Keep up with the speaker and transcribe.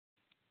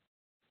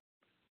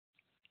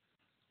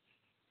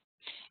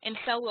And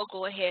so we'll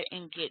go ahead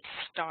and get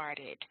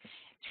started.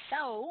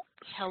 So,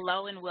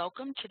 hello and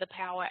welcome to the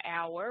Power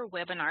Hour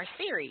webinar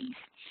series.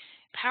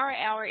 Power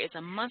Hour is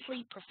a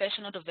monthly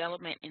professional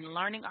development and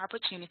learning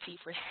opportunity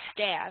for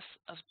staff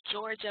of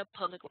Georgia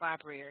Public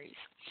Libraries.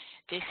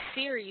 This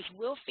series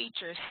will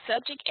feature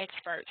subject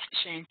experts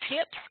sharing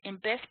tips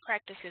and best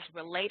practices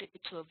related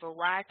to a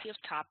variety of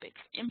topics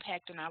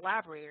impacting our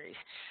libraries,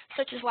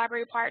 such as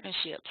library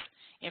partnerships,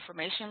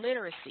 information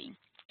literacy,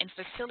 and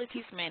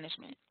facilities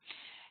management.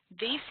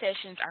 These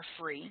sessions are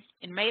free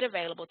and made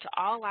available to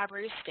all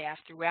library staff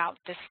throughout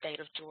the state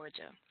of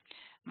Georgia.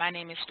 My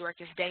name is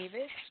Dorcas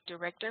Davis,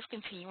 Director of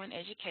Continuing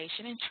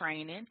Education and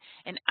Training,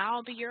 and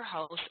I'll be your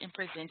host and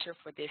presenter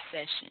for this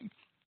session,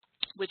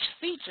 which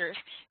features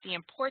the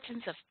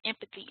importance of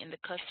empathy in the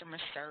customer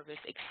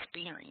service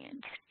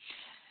experience.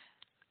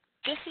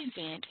 This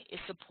event is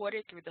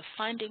supported through the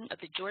funding of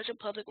the Georgia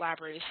Public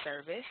Library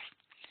Service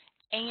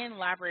and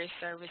Library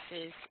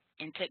Services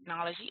and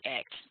Technology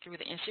Act through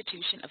the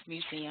Institution of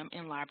Museum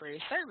and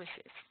Library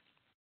Services.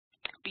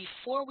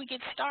 Before we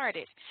get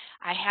started,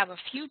 I have a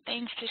few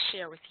things to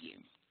share with you.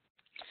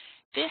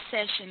 This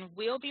session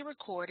will be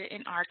recorded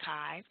and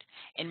archived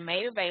and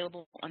made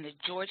available on the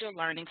Georgia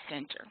Learning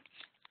Center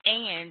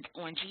and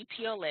on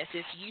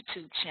GPLS's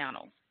YouTube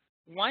channel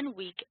 1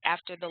 week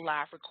after the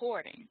live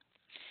recording.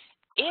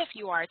 If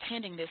you are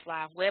attending this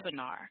live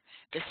webinar,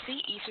 the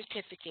CE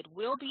certificate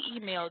will be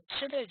emailed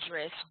to the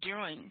address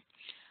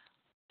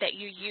that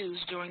you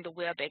used during the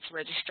WebEx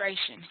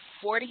registration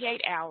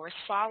 48 hours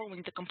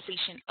following the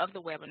completion of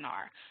the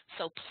webinar,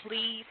 so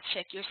please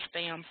check your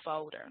spam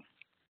folder.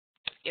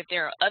 If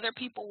there are other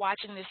people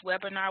watching this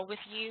webinar with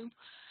you,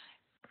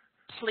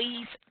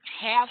 please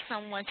have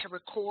someone to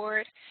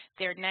record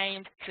their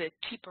names to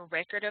keep a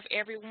record of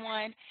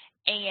everyone,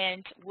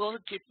 and we'll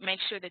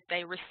make sure that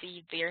they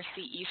receive their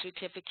CE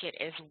certificate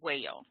as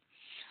well.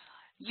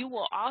 You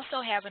will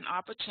also have an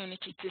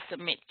opportunity to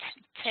submit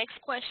text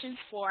questions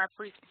for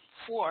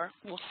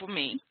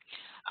me.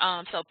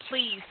 So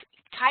please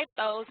type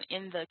those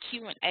in the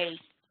Q&A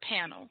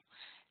panel.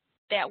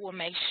 That will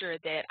make sure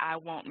that I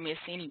won't miss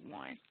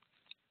anyone.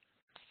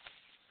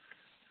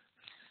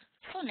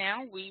 So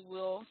now we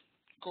will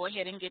go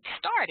ahead and get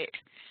started.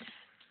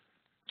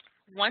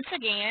 Once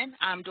again,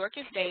 I'm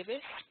Dorcas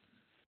Davis,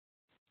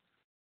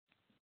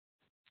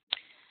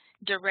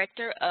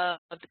 Director of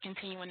the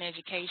Continuing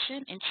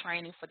Education and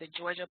Training for the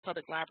Georgia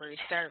Public Library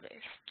Service.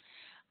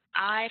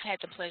 I've had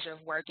the pleasure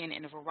of working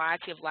in a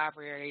variety of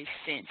libraries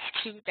since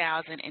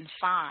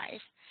 2005,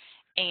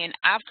 and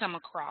I've come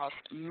across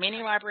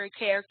many library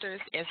characters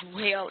as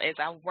well as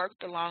I've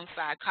worked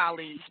alongside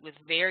colleagues with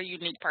very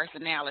unique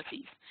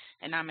personalities,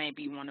 and I may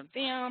be one of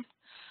them.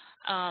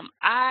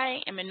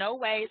 I am in no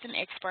ways an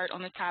expert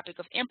on the topic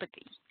of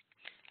empathy.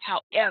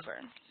 However,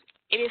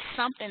 it is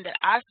something that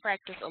I've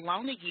practiced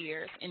along the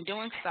years, and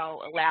doing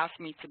so allows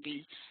me to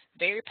be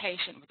very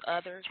patient with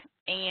others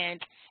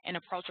and an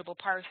approachable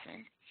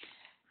person.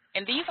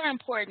 And these are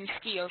important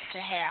skills to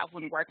have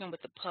when working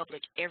with the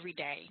public every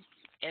day,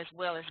 as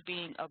well as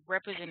being a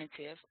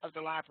representative of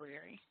the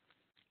library.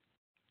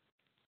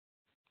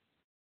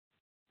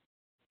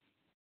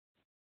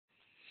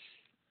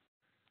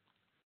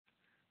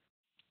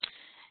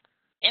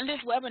 In this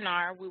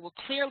webinar, we will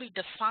clearly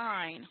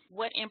define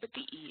what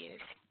empathy is,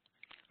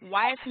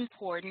 why it's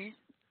important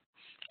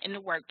in the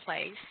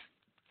workplace,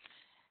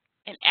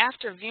 and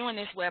after viewing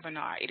this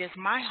webinar, it is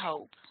my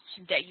hope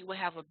that you will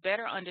have a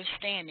better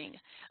understanding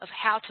of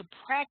how to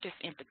practice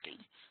empathy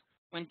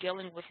when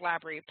dealing with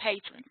library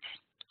patrons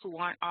who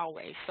aren't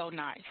always so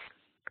nice.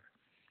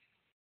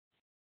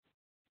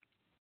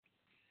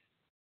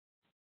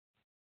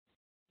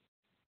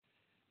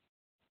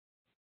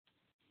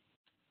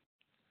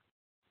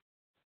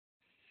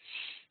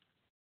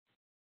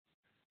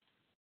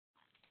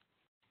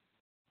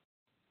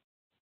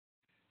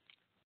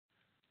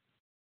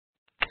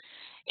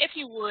 If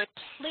you would,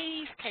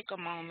 please take a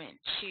moment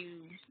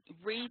to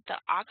read the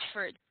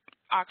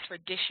Oxford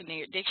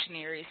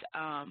Dictionary's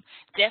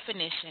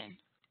definition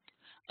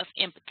of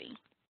empathy,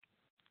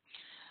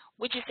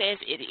 which it says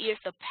it is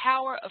the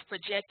power of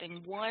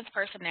projecting one's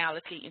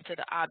personality into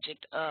the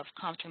object of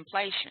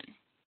contemplation.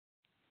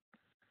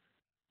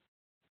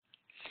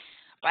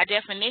 By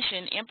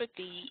definition,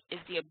 empathy is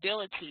the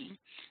ability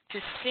to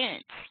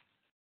sense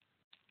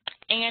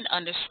and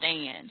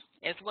understand,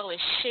 as well as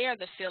share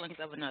the feelings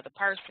of another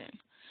person.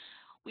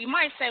 We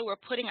might say we're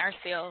putting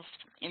ourselves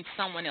in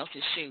someone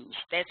else's shoes.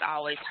 That's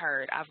always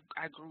heard.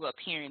 I grew up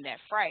hearing that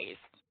phrase.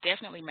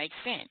 Definitely makes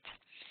sense.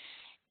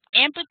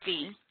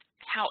 Empathy,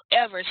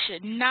 however,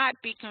 should not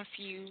be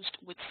confused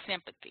with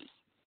sympathy.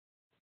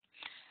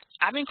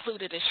 I've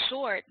included a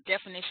short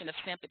definition of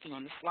sympathy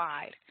on the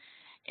slide.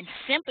 And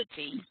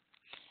sympathy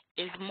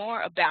is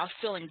more about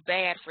feeling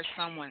bad for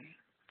someone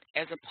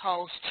as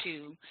opposed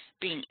to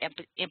being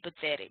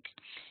empathetic.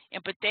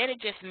 Empathetic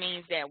just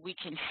means that we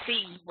can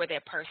see where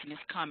that person is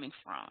coming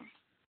from.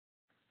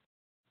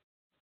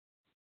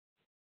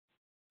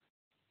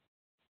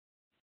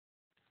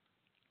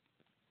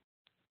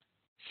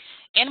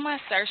 in my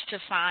search to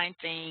find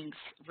things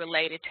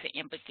related to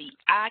empathy,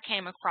 I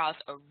came across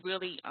a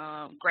really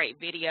great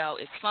video.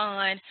 It's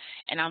fun,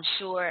 and I'm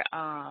sure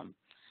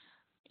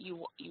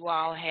you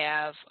all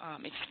have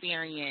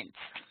experienced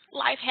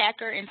Life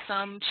Hacker in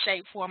some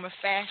shape, form, or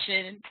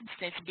fashion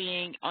since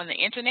being on the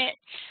internet.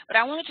 But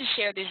I wanted to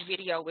share this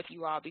video with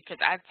you all because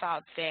I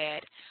thought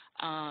that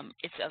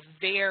it's a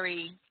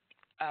very,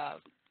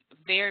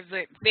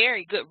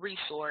 very good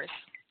resource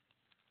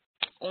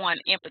on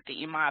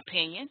empathy, in my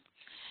opinion,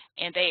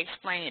 and they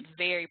explain it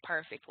very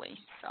perfectly.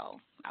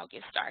 So I'll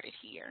get started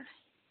here.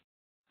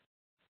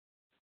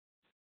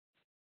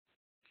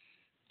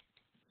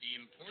 The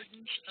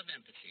importance of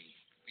empathy.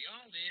 We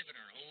all live in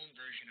our own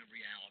version of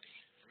reality,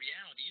 a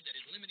reality that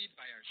is limited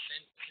by our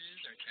senses,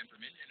 our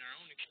temperament, and our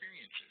own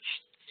experiences.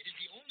 It is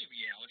the only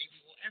reality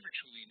we will ever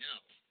truly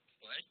know.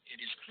 But it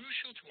is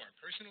crucial to our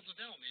personal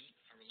development,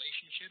 our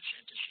relationships,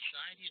 and to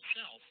society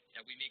itself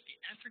that we make the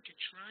effort to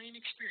try and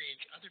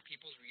experience other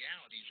people's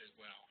realities as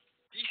well.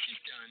 This is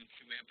done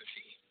through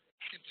empathy.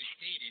 Simply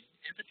stated,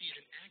 empathy is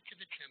an active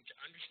attempt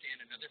to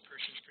understand another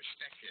person's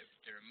perspective,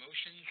 their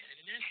emotions, and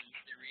in essence,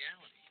 their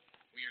reality.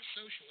 We are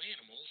social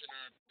animals, and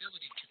our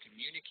ability to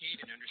communicate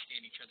and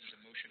understand each other's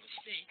emotional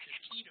states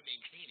is key to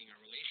maintaining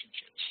our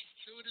relationships.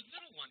 So it is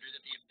little wonder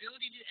that the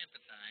ability to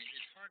empathize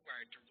is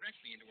hardwired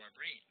directly into our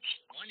brains.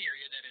 One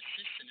area that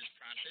assists in this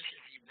process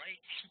is the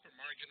right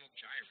supramarginal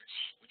gyrus,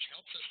 which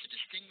helps us to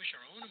distinguish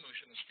our own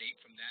emotional state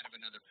from that of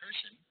another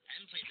person,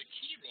 and plays a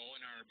key role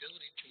in our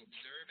ability to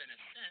observe and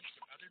assess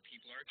what other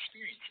people are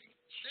experiencing.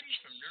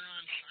 Studies from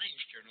Neuron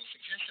Science Journal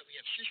suggest that we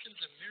have systems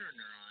of mirror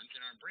neurons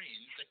in our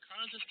brains that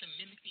cause us to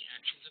mimic the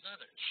actions of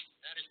others.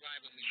 That is why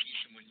when we see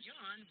someone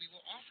yawn, we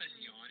will often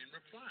yawn in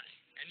reply.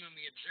 And when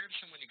we observe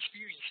someone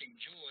experiencing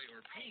joy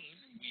or pain,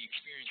 we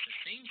experience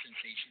the same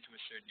sensation to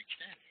a certain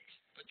extent.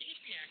 But these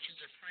reactions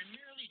are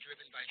primarily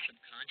driven by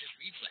subconscious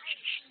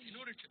reflexes. In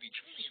order to be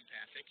truly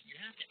empathic, you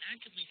have to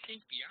actively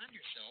think beyond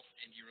yourself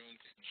and your own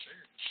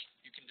concerns.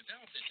 You can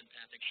develop this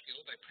empathic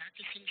skill by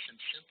practicing some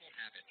simple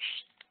habits.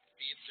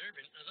 Be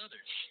observant of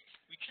others.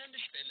 We tend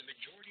to spend the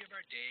majority of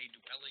our day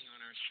dwelling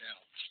on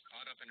ourselves,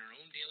 caught up in our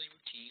own daily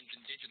routines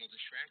and digital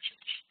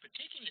distractions. But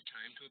taking the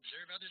time to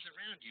observe others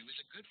around you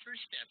is a good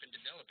first step in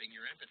developing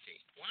your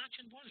empathy. Watch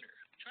and wonder.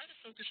 Try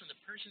to focus on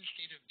the person's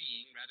state of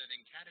being rather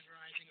than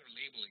categorizing or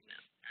labeling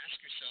them. Ask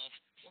yourself,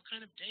 what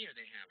kind of day are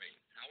they having?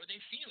 How are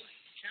they feeling?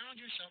 Challenge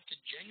yourself to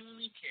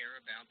genuinely care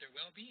about their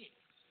well-being.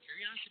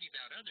 Curiosity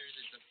about others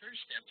is the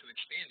first step to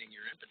expanding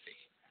your empathy.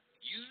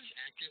 Use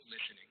active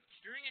listening.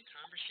 During a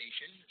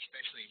conversation,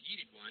 especially a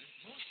heated one,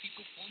 most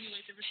people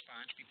formulate their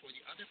response before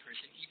the other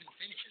person even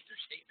finishes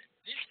their statement.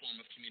 This form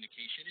of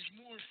communication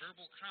is more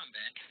verbal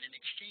combat than an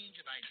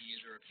exchange of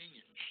ideas or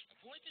opinions.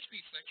 Avoid this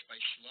reflex by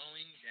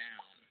slowing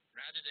down.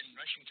 Rather than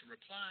rushing to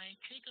reply,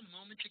 take a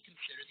moment to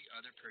consider the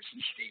other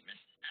person's statement.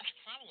 Ask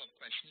follow-up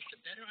questions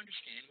to better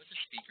understand what the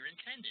speaker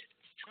intended.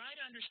 Try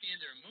to understand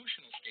their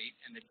emotional state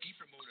and the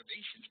deeper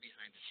motivations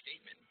behind the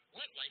statement.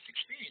 What life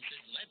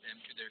experiences led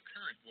them to their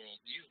current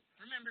worldview?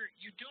 Remember,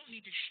 you don't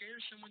need to share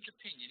someone's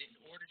opinion in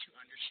order to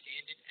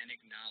understand it and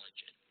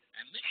acknowledge it.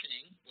 And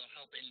listening will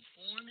help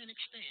inform and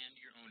expand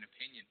your own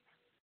opinion.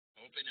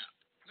 Open up.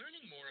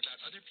 Learning more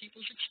about other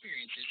people's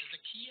experiences is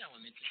a key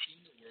element to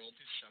seeing the world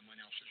through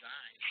someone else's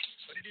eyes.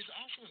 But it is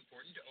also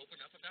important to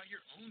open up about your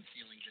own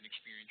feelings and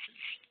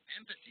experiences.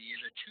 Empathy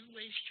is a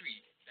two-way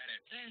street that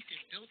at best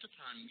is built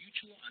upon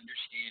mutual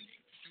understanding.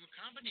 Through a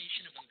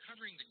combination of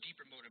uncovering the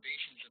deeper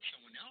motivations of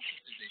someone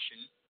else's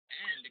position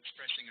and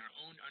expressing our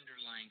own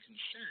underlying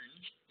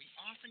concerns, we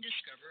often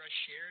discover a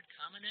shared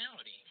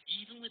commonality,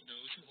 even with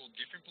those who hold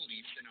different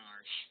beliefs than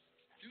ours.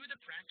 Through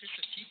the practice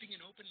of keeping an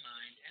open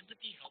mind,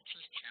 empathy helps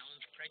us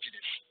challenge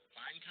prejudice,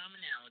 find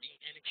commonality,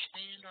 and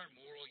expand our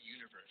moral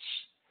universe.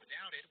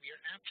 Without it, we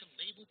are apt to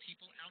label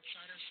people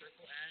outside our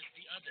circle as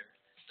the other,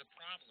 the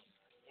problem,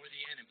 or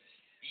the enemy.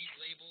 These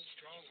labels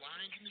draw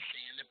lines in the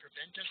sand that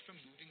prevent us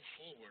from moving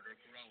forward or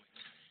growing.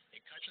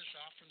 It cuts us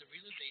off from the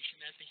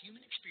realization that the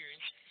human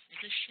experience is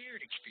a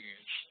shared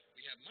experience.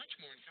 We have much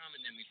more in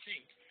common than we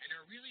think, and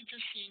are really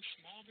just seeing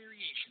small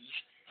variations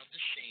of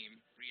the same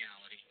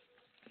reality.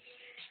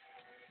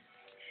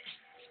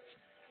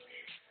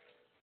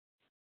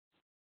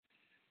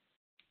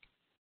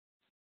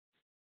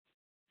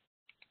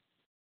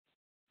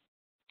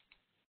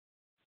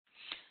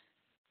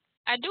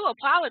 I do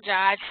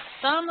apologize.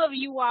 Some of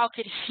you all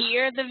could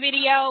hear the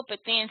video, but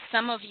then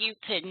some of you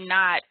could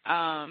not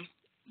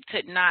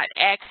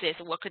access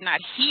or could not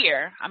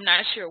hear. I'm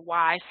not sure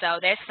why. So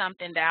that's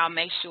something that I'll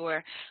make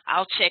sure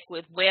I'll check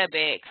with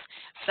WebEx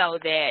so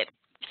that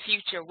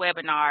future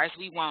webinars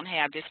we won't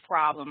have this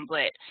problem.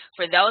 But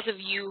for those of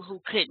you who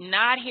could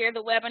not hear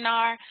the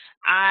webinar,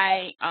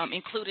 I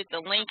included the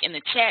link in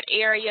the chat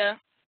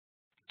area,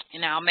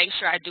 and I'll make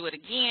sure I do it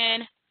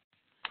again.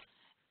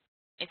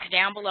 It's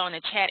down below in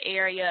the chat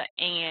area,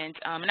 and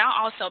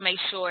I'll also make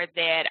sure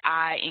that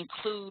I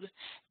include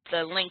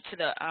the link to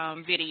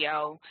the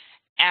video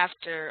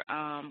after,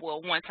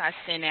 once I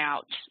send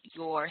out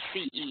your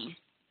CE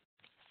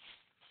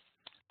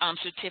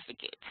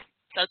certificate.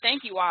 So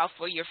thank you all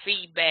for your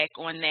feedback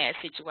on that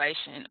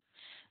situation.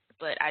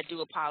 But I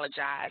do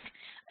apologize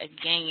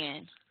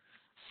again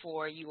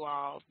for you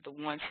all, the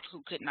ones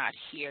who could not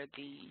hear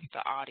the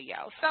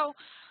audio. So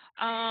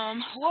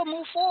we'll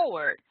move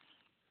forward.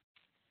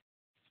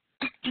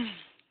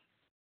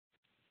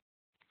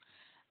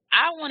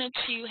 I wanted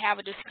to have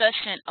a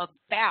discussion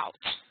about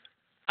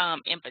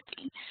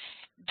empathy.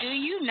 Do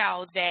you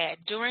know that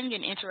during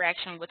an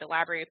interaction with a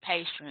library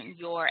patron,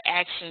 your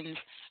actions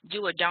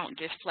do or don't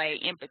display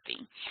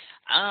empathy?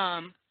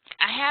 I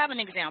have an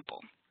example.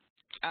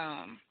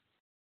 Um,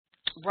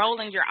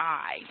 Rolling your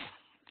eyes.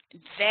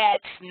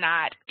 That's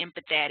not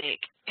empathetic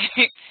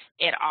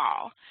at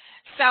all.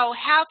 So,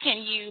 how can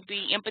you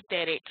be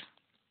empathetic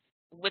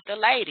with a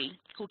lady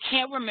who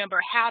can't remember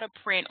how to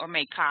print or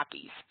make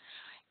copies,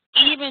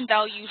 even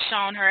though you've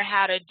shown her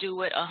how to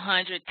do it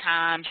 100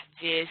 times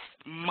this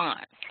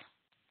month?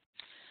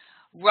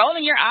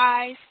 Rolling your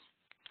eyes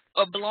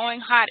or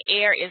blowing hot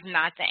air is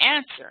not the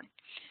answer.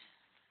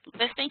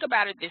 Let's think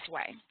about it this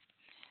way.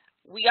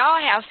 We all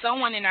have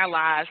someone in our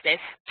lives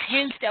that's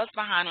 10 steps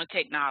behind on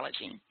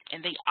technology,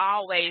 and they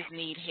always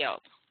need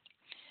help.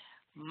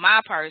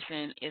 My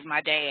person is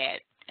my dad,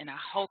 and I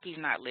hope he's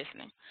not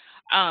listening.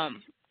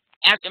 Um,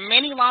 After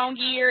many long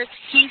years,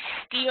 he's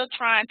still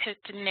trying to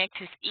connect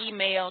his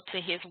email to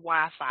his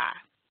Wi-Fi.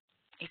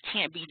 It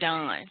can't be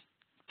done,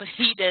 but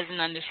he doesn't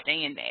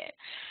understand that.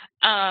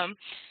 And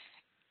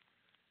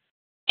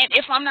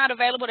if I'm not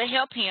available to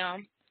help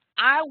him,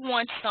 I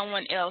want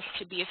someone else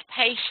to be as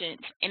patient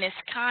and as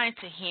kind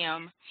to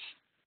him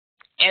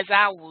as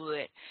I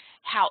would,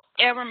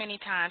 however many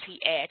times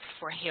he asks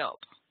for help.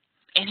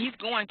 And he's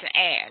going to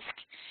ask.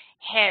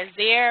 Has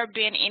there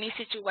been any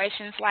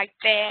situations like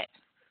that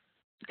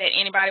that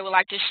anybody would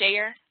like to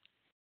share?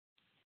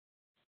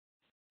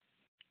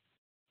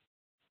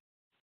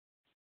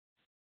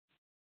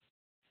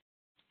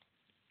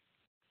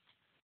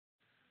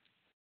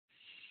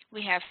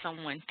 We have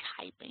someone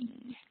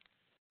typing.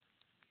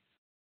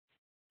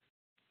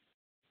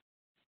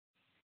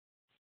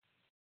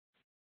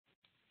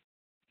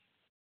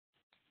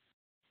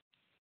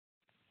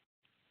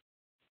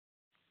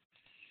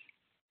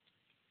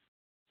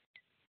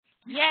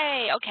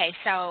 Yay. Okay,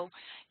 so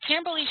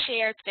Kimberly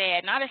shared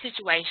that not a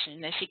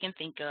situation that she can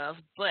think of,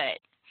 but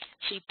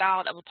she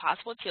thought of a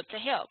possible tip to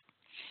help.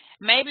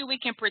 Maybe we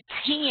can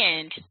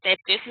pretend that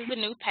this is a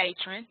new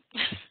patron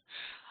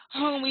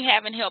whom we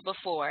haven't helped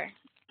before.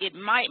 It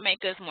might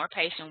make us more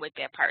patient with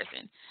that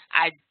person.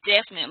 I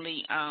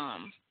definitely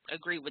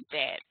agree with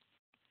that.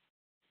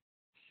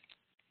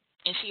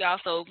 And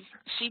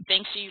she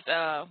thinks she's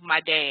my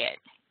dad.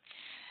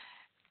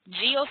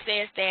 Jill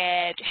says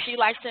that she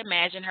likes to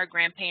imagine her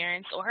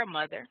grandparents or her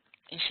mother,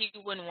 and she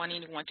wouldn't want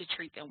anyone to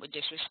treat them with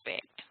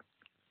disrespect.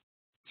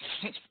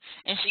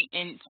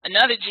 And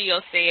another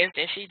Jill says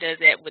that she does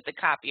that with the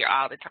copier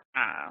all the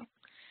time.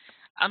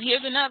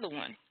 Here's another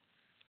one.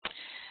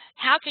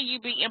 How can you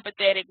be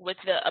empathetic with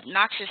the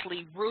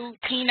obnoxiously rude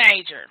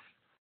teenager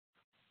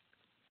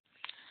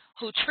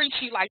who treats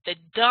you like the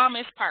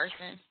dumbest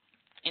person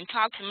and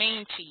talks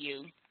mean to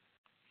you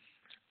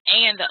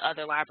and the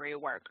other library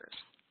workers?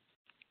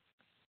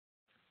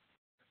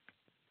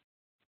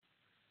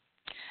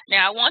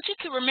 Now, I want you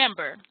to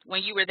remember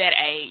when you were that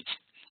age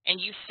and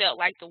you felt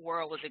like the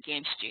world was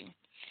against you.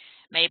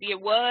 Maybe it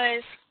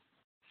was,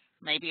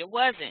 maybe it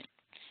wasn't.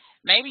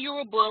 Maybe you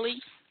were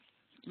bullied.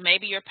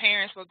 Maybe your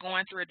parents were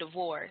going through a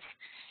divorce.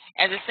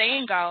 As the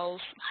saying goes,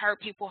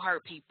 hurt people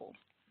hurt people.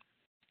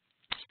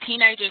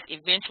 Teenagers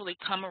eventually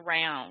come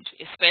around,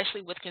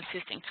 especially with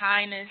consistent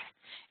kindness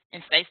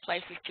and safe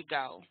places to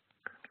go.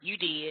 You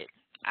did.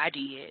 I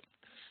did.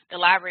 The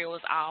library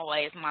was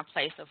always my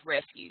place of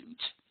refuge.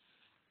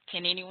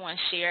 Can anyone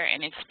share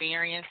an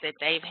experience that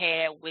they've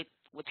had with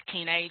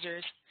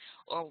teenagers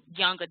or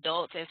young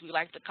adults, as we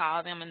like to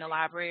call them in the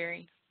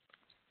library?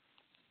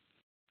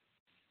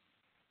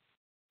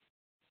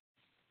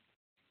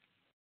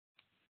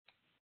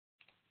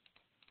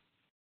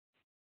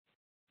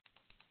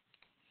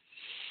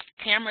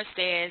 Tamara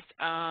says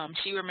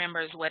she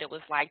remembers what it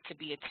was like to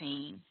be a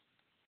teen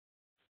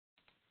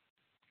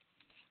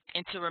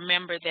and to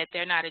remember that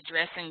they're not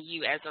addressing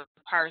you as a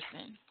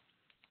person.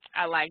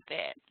 I like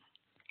that.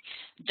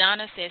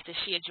 Donna says that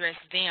she addressed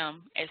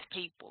them as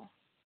people.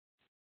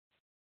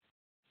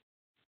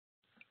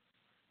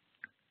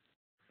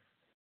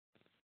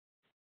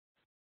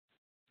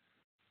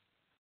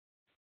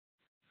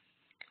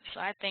 So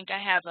I think I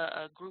have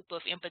a group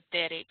of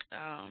empathetic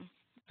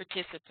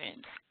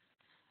participants.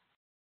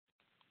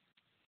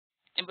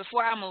 And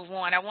before I move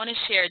on, I want to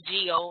share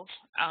Jill's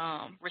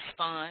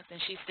response.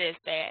 And she says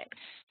that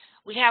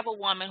we have a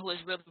woman who is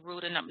really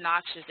rude and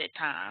obnoxious at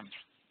times.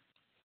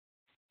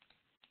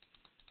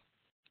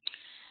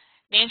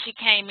 Then she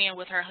came in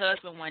with her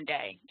husband one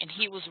day, and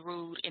he was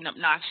rude and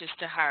obnoxious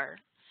to her.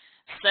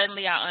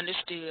 Suddenly I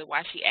understood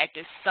why she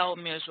acted so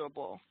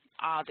miserable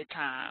all the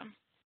time.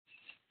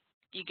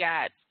 You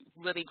got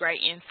really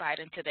great insight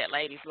into that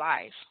lady's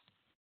life.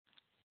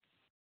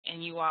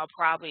 And you all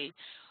probably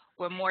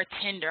were more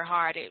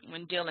tender-hearted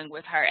when dealing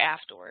with her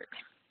afterwards.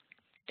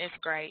 That's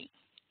great.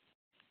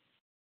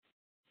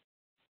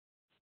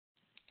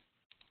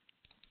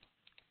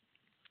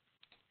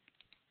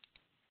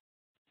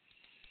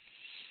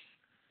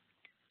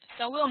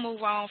 So we'll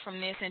move on from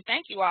this, and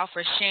thank you all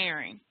for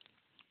sharing.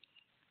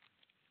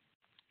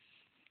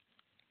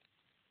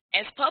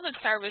 As public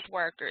service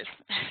workers,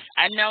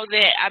 I know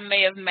that I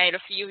may have made a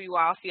few of you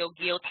all feel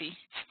guilty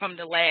from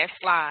the last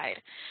slide,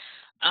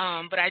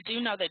 but I do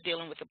know that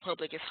dealing with the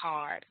public is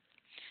hard.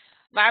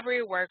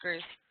 Library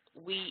workers,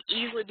 we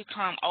easily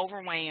become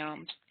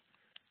overwhelmed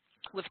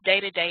with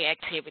day-to-day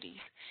activities,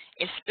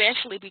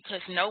 especially because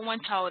no one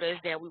told us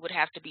that we would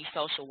have to be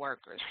social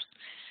workers.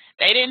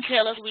 They didn't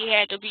tell us we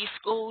had to be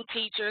school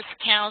teachers,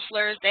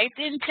 counselors. They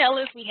didn't tell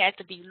us we had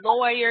to be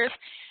lawyers,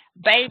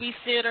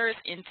 babysitters,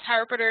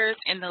 interpreters,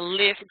 and the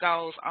list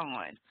goes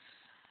on.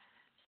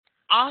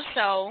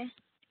 Also,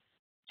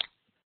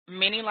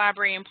 many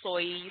library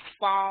employees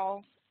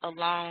fall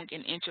along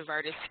an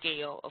introverted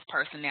scale of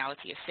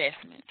personality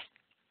assessments.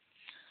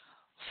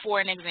 For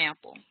an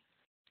example,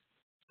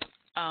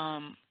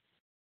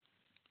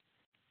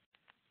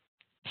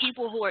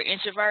 people who are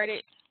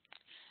introverted,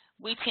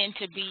 we tend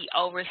to be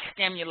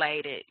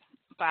overstimulated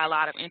by a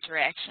lot of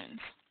interactions.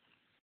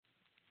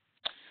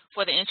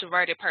 For the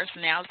introverted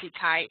personality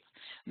type,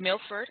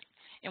 Milford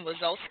and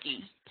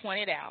Wazowski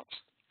pointed out,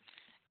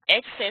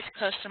 excess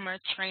customer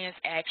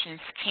transactions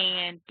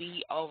can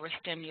be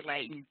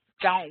overstimulating.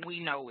 Don't we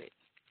know it?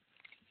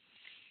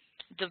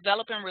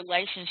 Developing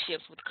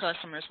relationships with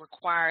customers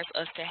requires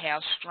us to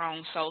have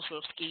strong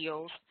social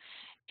skills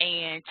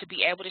and to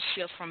be able to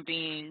shift from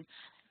being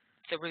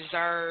the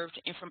reserved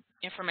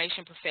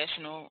information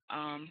professional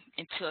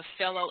into a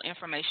fellow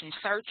information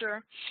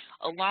searcher,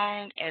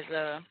 along as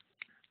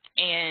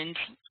and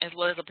as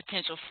well as a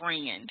potential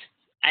friend.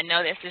 I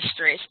know that's a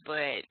stretch,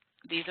 but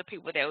these are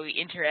people that we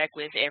interact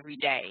with every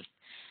day.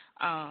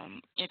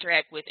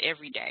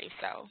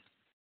 So,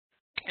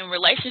 and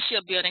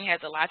relationship building has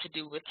a lot to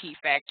do with key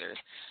factors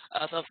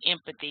of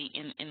empathy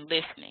and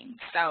listening.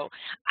 So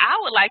I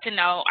would like to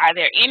know, are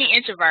there any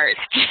introverts?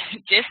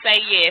 Just say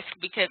yes,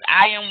 because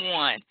I am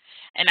one.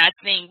 And I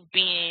think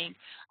being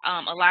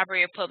a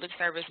library or public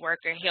service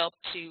worker helped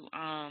to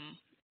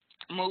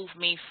move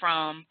me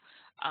from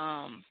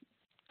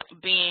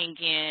being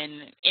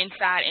an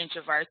inside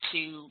introvert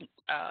to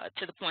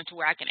the point to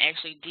where I can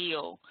actually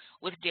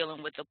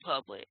dealing with the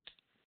public.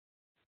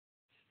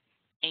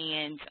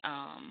 And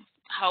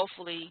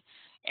hopefully,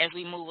 as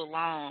we move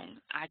along,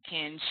 I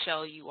can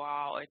show you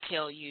all or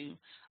tell you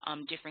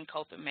different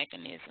coping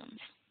mechanisms.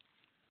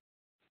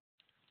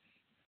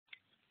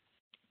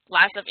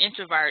 Lots of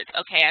introverts.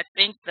 Okay, I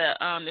think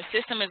the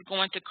system is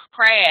going to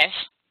crash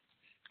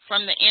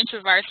from the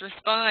introverts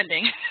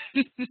responding.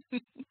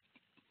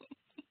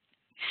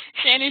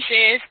 Shannon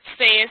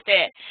says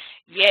that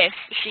yes,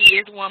 she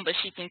is one, but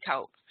she can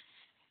cope.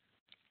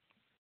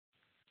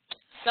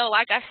 So,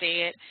 like I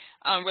said,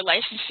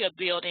 relationship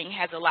building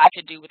has a lot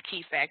to do with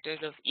key factors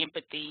of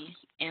empathy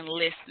and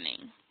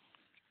listening.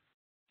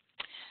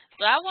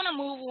 So I want to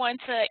move on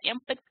to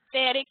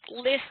empathetic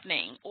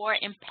listening or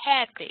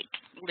empathic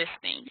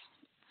listening.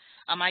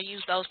 I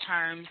use those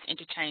terms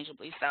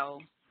interchangeably,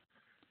 so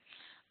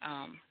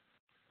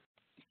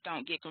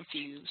don't get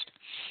confused.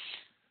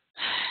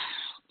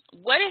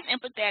 What is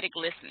empathetic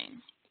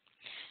listening?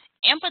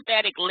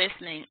 Empathetic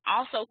listening,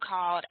 also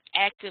called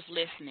active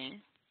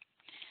listening,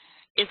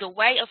 is a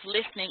way of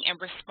listening and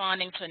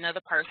responding to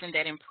another person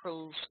that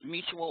improves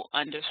mutual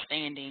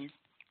understanding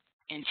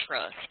and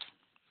trust.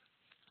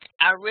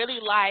 I really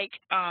like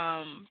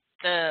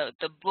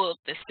the book,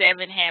 The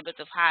 7 Habits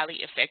of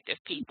Highly Effective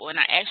People, and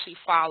I actually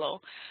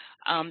follow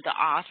the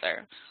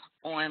author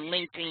on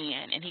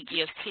LinkedIn, and he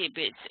gives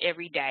tidbits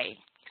every day.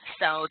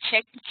 So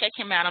check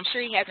him out. I'm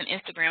sure he has an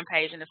Instagram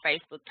page and a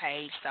Facebook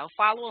page, so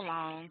follow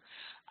along.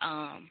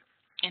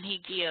 And he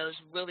gives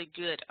really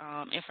good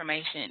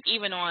information,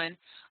 even on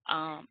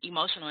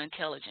emotional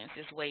intelligence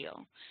as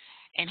well.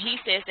 And he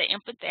says that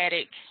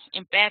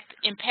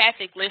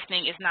empathic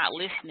listening is not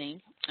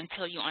listening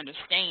until you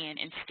understand.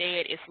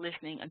 Instead, it's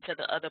listening until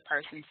the other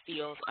person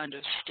feels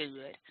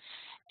understood.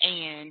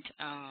 And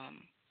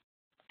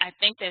I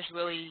think that's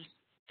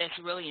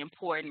really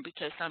important,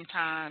 because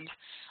sometimes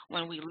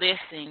when we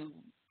listen,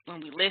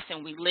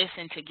 we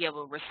listen to give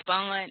a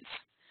response,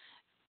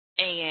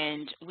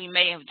 and we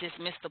may have just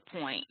missed the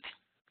point.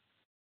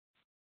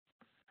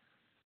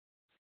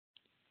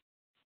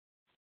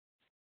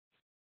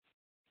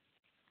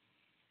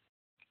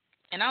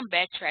 And I'm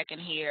backtracking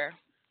here.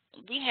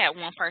 We had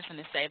one person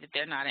to say that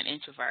they're not an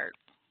introvert.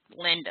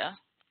 Linda.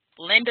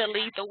 Linda,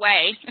 lead the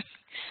way.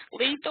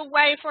 Lead the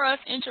way for us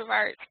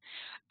introverts.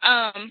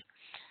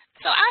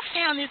 So I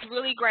found this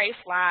really great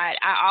slide.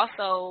 I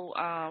also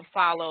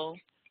follow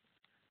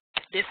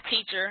this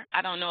teacher.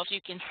 I don't know if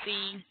you can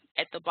see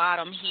at the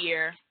bottom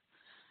here.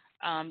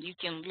 You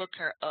can look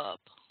her up.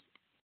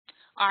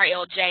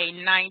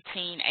 RLJ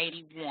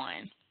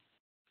 1981.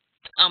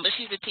 But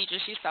she's a teacher.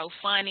 She's so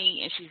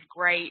funny and she's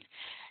great.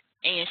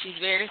 and she's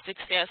very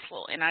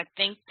successful. And I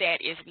think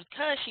that is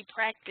because she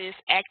practiced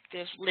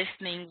active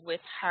listening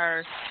with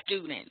her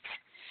students.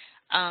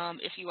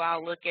 If you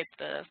all look at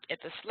the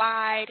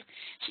slide,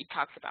 she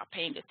talks about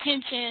paying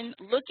attention.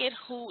 Look at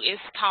who is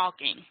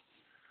talking.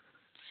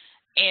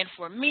 And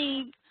for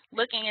me,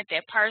 looking at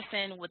that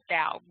person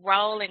without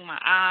rolling my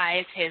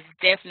eyes has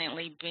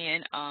definitely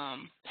been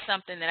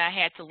something that I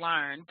had to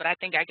learn. But I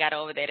think I got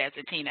over that as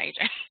a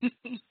teenager,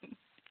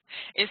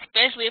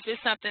 especially if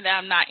it's something that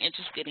I'm not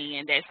interested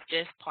in. That's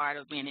just part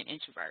of being an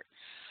introvert.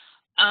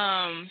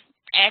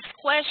 Ask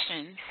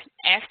questions.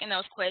 Asking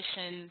those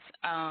questions,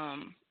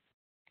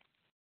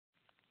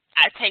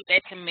 I take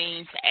that to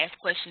mean to ask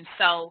questions.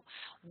 So,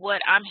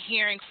 what I'm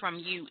hearing from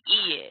you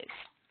is,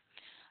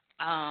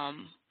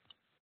 um,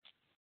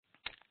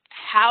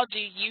 how do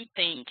you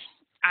think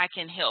I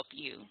can help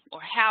you?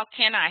 Or how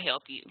can I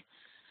help you?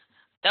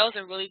 Those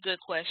are really good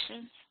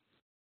questions.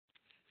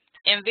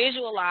 And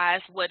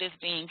visualize what is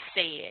being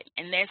said.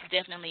 And that's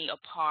definitely a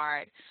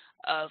part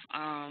of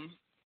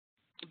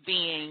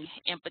being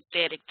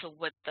empathetic to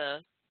what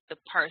the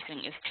person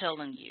is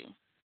telling you.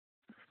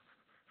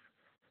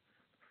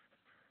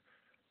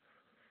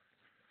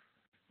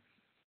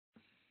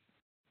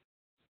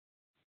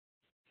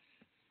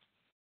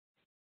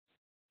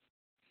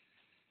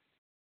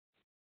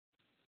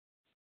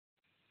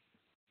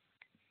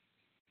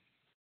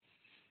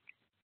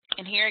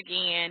 And here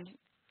again,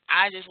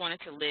 I just wanted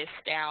to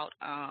list out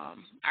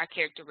our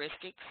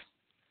characteristics.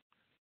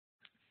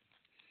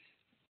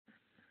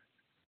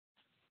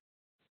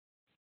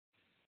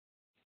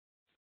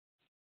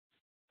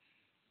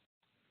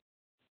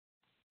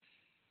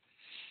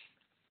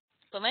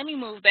 But let me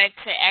move back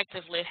to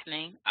active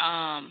listening.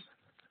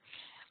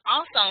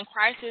 Also on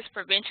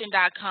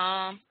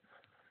crisisprevention.com,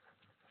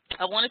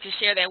 I wanted to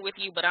share that with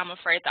you, but I'm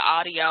afraid the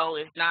audio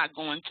is not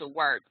going to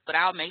work. But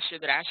I'll make sure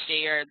that I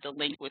share the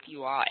link with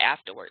you all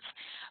afterwards.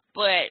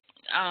 But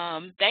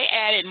they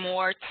added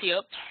more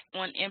tips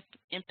on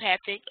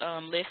empathic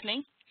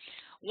listening.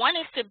 One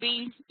is to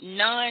be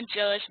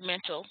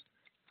non-judgmental,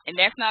 and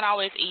that's not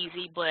always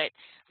easy, but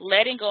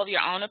letting go of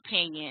your own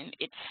opinion,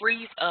 it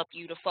frees up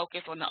you to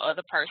focus on the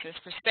other person's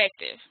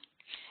perspective.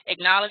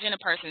 Acknowledging a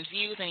person's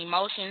views and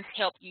emotions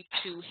help you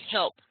to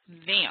help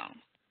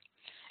them.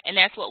 And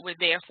that's what we're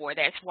there for.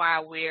 That's why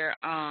we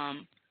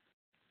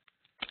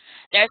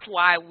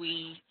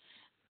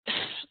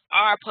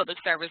are public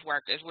service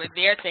workers. We're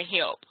there to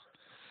help.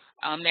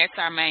 That's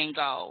our main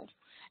goal.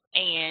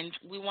 And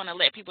we want to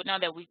let people know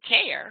that we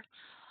care.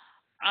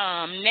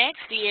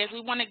 Next is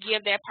we want to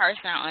give that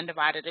person our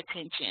undivided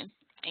attention.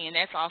 And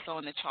that's also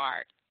on the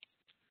chart.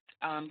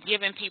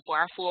 Giving people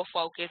our full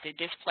focus, it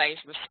displays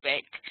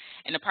respect,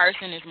 and the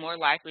person is more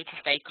likely to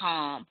stay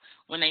calm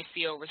when they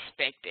feel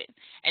respected,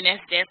 and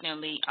that's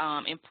definitely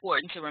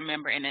important to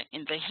remember in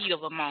the heat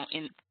of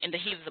in the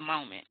heat of the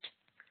moment.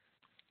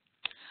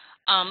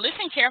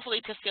 Listen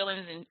carefully to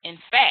feelings and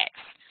facts.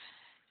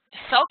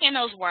 Soak in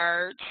those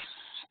words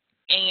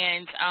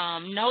and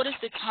notice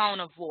the tone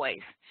of voice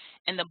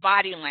and the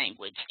body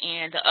language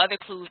and the other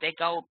clues that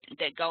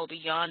go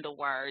beyond the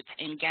words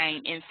and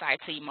gain insight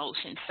to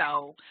emotion.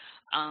 So,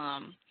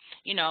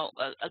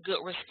 a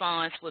good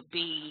response would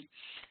be,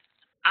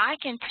 I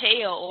can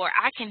tell or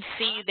I can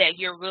see that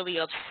you're really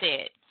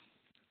upset.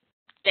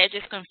 That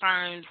just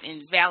confirms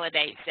and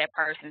validates that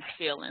person's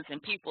feelings,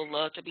 and people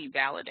love to be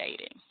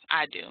validated.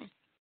 I do.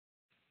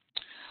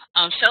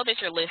 Show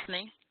that you're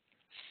listening.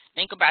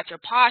 Think about your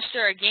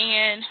posture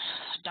again.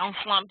 Don't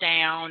slump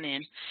down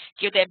and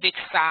give that big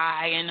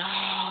sigh and,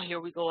 oh, here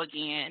we go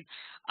again,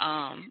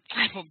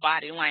 type of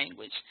body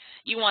language.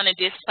 You want to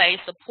display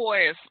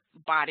supportive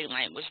body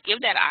language. Give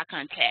that eye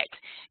contact.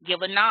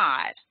 Give a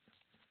nod.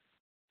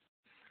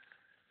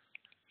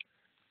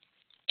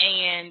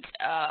 And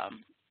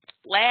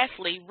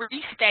lastly,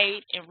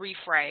 restate and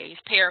rephrase,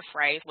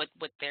 paraphrase what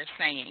they're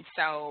saying.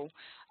 So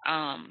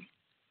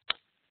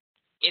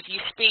if you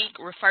speak,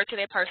 refer to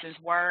that person's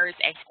words,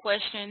 ask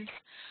questions,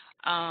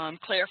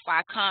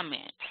 clarify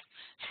comments.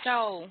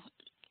 So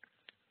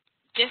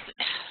just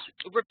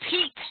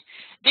repeat.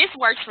 This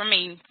works for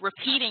me,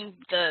 repeating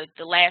the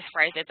last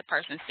phrase that the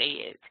person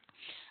said.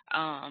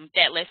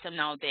 That lets them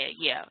know that,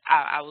 yeah,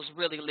 I was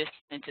really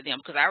listening to them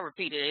because I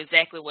repeated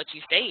exactly what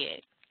you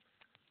said.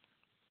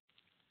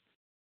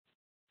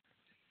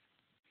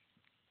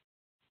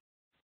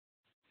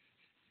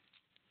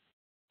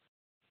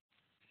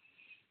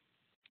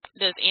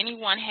 Does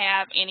anyone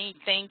have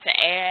anything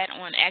to add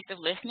on active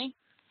listening?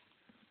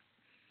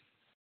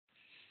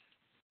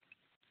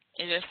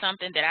 Is there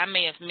something that I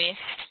may have missed?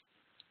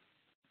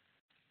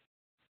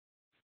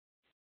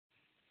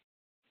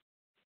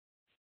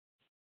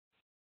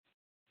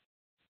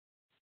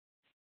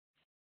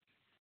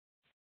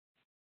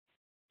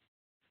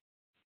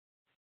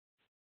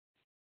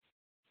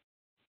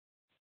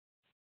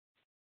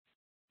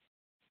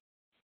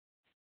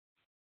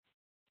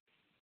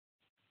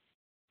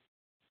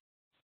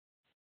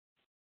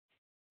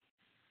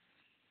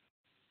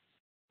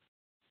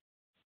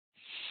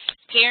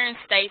 Karen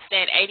states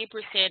that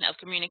 80% of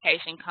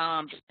communication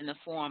comes in the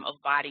form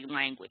of body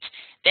language.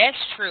 That's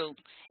true.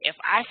 If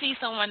I see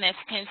someone that's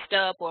tensed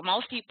up, or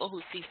most people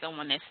who see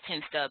someone that's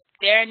tensed up,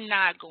 they're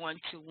not going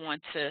to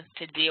want to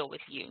deal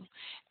with you.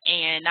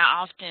 And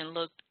I often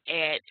looked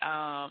at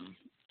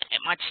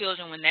my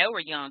children when they were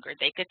younger.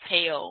 They could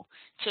tell.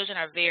 Children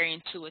are very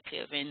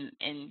intuitive,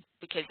 and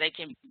because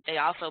they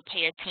also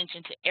pay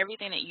attention to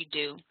everything that you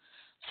do,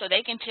 so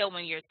they can tell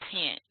when you're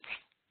tense.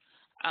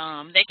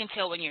 They can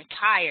tell when you're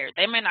tired.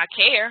 They may not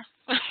care,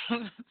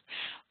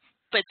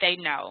 but they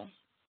know.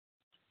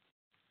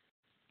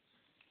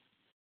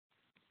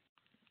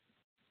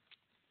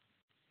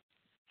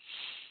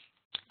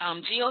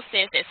 Jill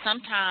says that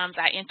sometimes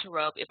I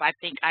interrupt if I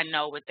think I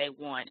know what they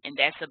want, and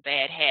that's a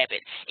bad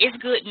habit. It's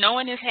good.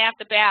 Knowing is half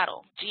the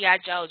battle. G.I.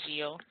 Joe,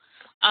 Jill.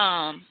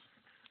 Um,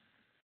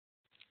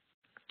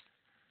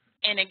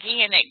 and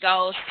again, it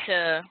goes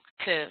to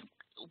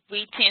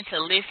we tend to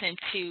listen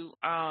to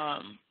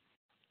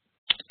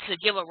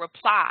give a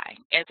reply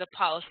as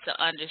opposed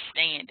to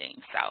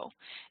understanding. So,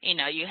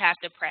 you have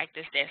to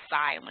practice that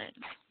silence.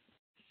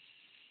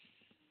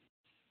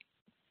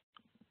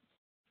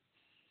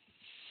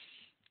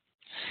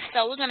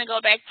 So we're going to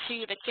go back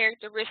to the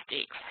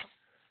characteristics.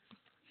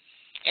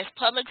 As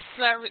public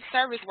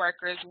service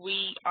workers,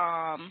 we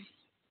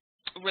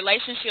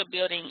relationship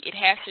building, it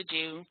has to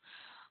do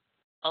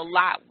a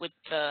lot with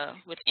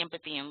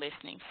empathy and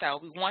listening. So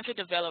we want to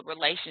develop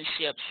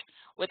relationships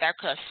with our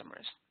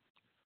customers.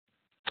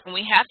 And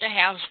we have to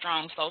have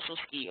strong social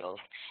skills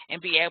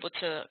and be able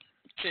to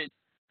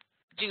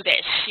do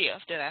that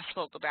shift that I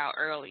spoke about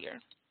earlier.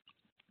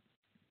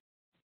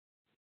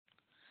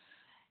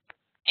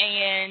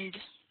 And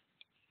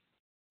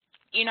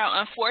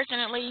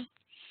unfortunately,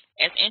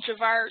 as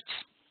introverts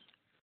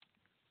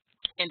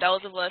and those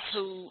of us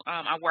who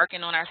are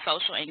working on our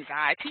social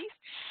anxieties,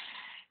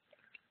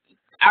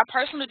 our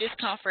personal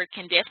discomfort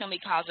can definitely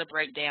cause a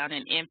breakdown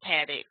in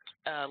empathic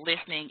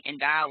listening and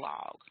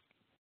dialogue.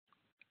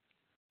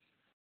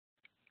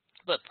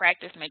 But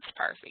practice makes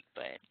perfect.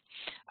 But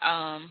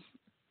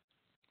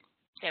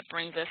that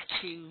brings us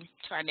to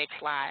our next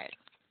slide,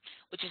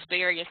 which is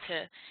barriers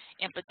to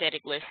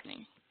empathetic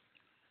listening.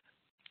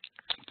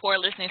 Poor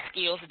listening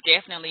skills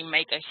definitely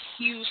make a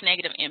huge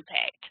negative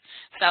impact.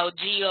 So,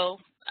 Jill,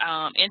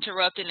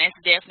 interrupting, that's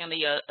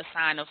definitely a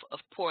sign of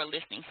poor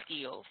listening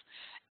skills.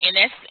 And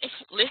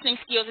listening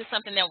skills is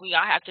something that we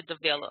all have to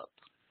develop.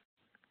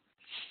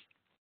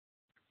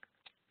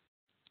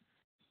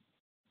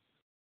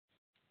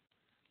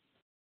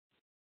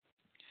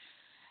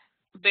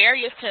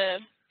 Barriers to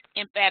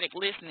emphatic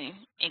listening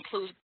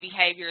include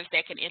behaviors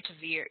that can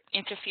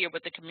interfere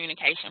with the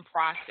communication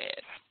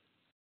process.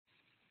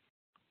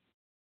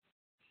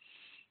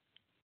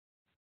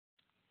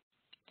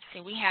 See,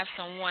 we have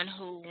someone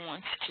who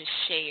wants to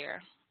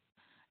share,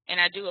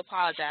 and I do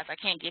apologize. I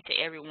can't get to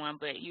everyone,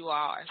 but you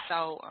all are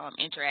so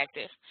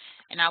interactive,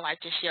 and I like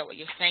to share what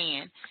you're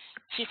saying.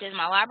 She says,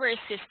 my library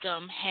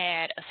system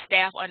had a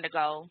staff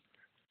undergo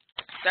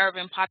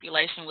serving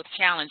population with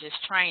challenges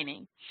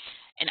training.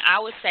 And I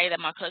would say that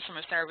my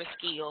customer service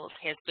skills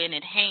has been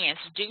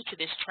enhanced due to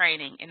this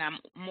training, and I'm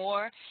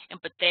more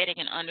empathetic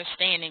and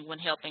understanding when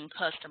helping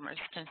customers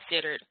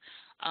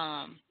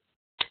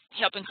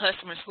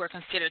who are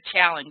considered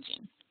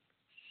challenging.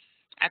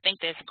 I think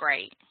that's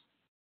great.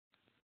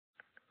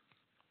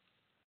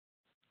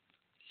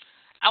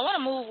 I want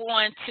to move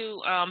on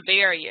to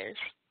barriers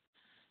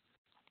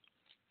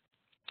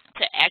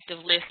to active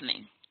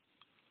listening.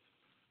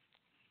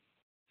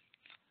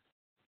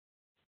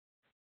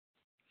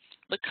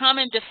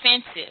 Becoming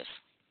defensive.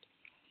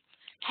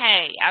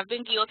 Hey, I've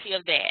been guilty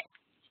of that.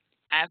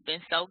 I've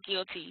been so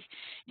guilty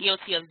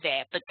of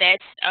that. But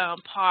that's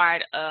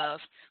part of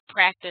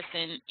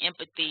practicing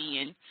empathy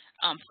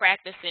and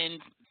practicing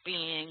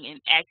being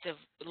an active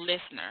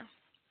listener.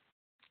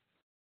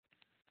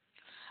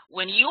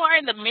 When you are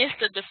in the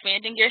midst of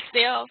defending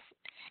yourself,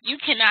 you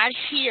cannot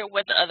hear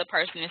what the other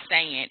person is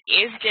saying.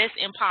 It's just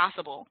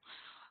impossible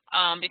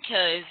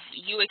because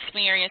you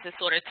experience a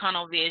sort of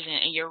tunnel vision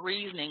and your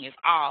reasoning is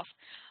off.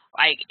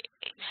 Like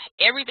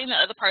everything the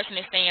other person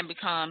is saying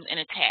becomes an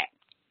attack.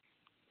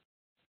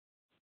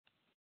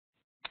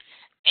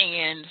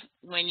 And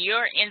when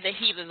you're in the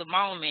heat of the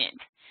moment,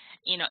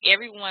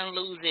 everyone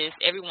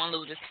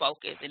loses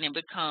focus and it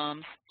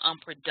becomes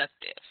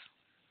unproductive.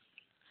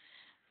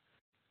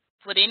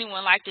 Would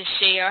anyone like to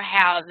share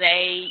how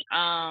they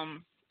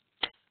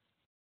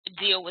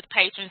deal with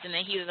patrons in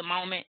the heat of the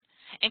moment?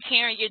 And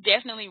Karen, you're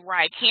definitely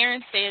right.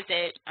 Karen says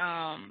that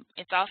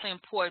it's also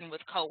important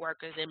with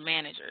coworkers and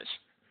managers.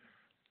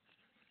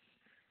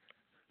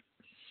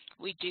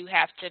 We do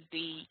have to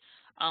be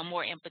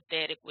more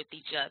empathetic with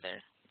each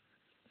other.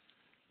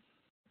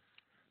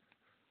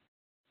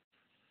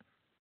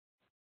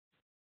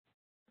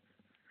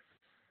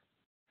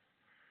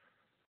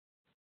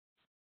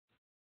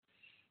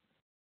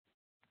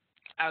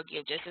 I'll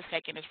give just a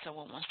second if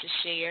someone wants to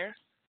share.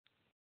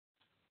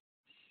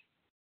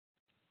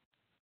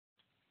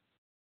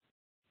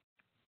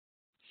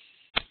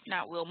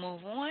 Now we'll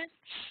move on.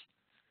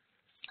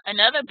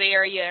 Another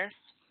barrier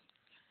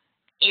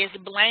is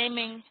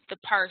blaming the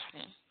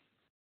person,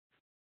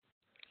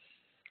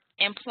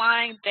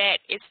 implying that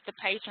it's the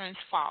patron's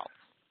fault.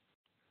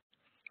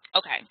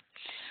 Okay,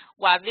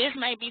 while this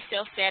may be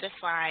self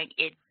satisfying,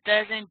 it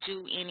doesn't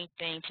do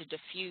anything to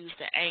diffuse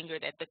the anger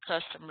that the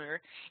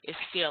customer is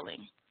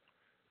feeling.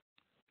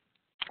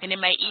 And it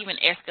may even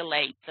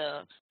escalate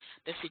the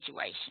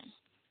situation.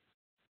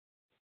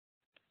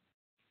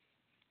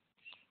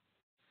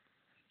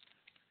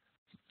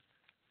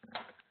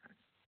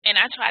 And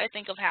I try to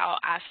think of how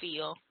I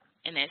feel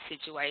in that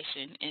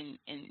situation and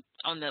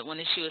on the when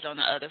the shoe is on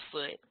the other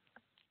foot.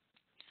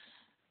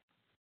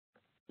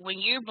 When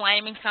you're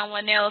blaming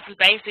someone else,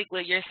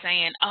 basically you're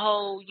saying,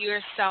 "Oh,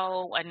 you're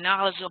so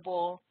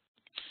unknowledgeable.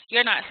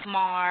 You're not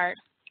smart.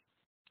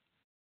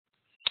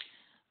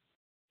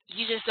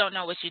 You just don't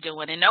know what you're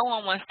doing." And no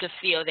one wants to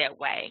feel that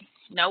way.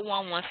 No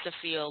one wants to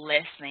feel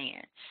less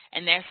than.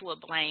 And that's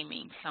what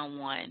blaming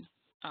someone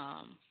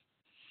um,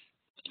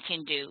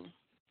 can do.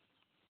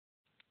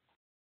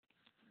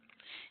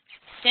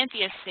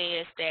 Cynthia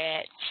says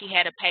that she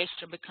had a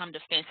patient become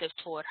defensive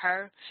toward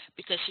her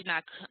because she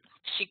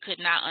could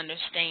not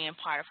understand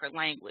part of her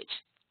language,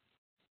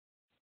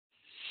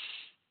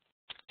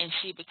 and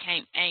she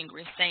became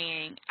angry,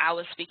 saying, "I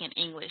was speaking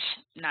English,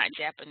 not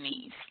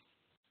Japanese."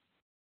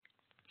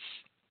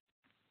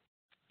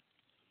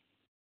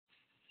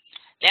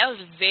 That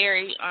was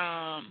very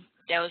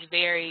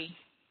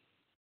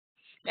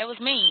that was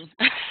mean.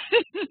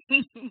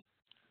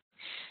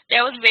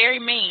 That was very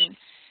mean.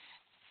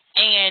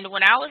 And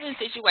when I was in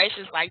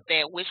situations like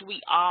that, which we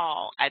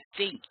all, I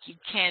think you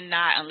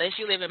cannot, unless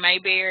you live in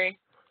Mayberry,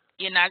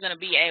 you're not going to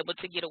be able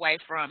to get away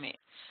from it.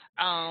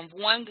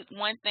 One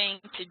thing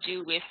to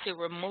do is to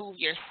remove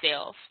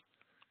yourself.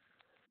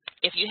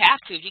 If you have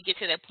to, if you get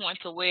to that point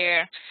to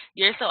where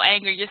you're so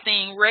angry, you're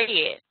seeing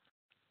red,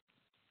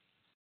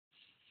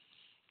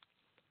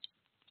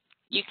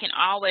 you can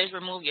always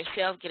remove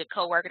yourself, get a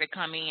coworker to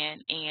come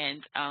in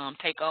and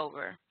take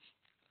over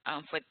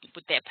for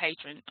with that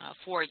patron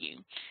for you.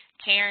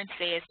 Karen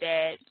says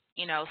that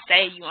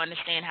say you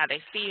understand how they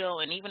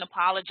feel and even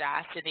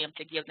apologize to them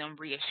to give them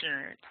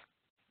reassurance.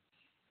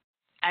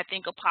 I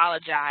think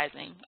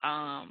apologizing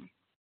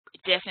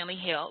definitely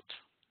helps,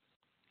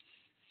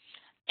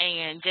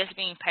 and just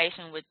being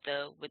patient with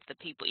the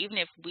people, even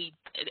if we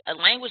a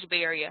language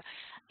barrier.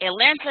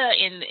 Atlanta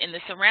in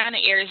the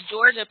surrounding areas,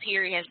 Georgia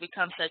period has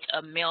become such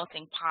a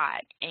melting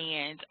pot,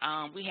 and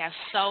we have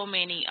so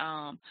many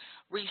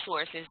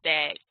resources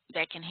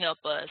that can help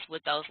us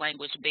with those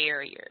language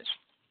barriers.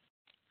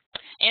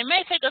 And it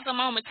may take us a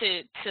moment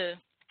to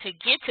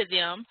get to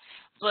them,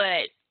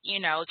 but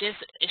just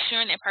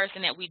assuring that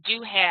person that we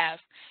do have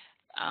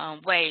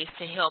ways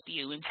to help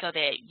you, and so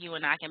that you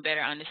and I can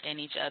better understand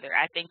each other.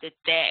 I think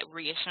that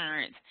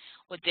reassurance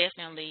would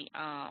definitely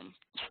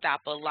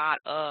stop a lot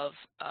of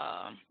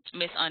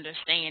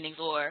misunderstandings,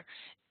 or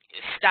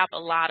stop a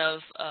lot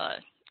of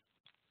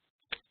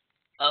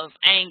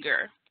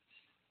anger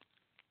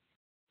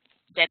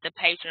that the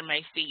patron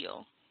may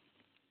feel.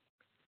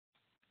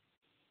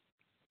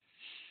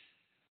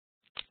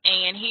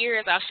 And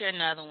I'll share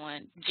another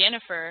one.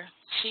 Jennifer,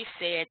 she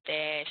said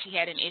that she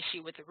had an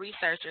issue with a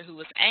researcher who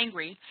was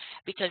angry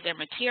because their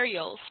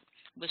materials,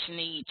 which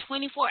need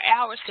 24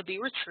 hours to be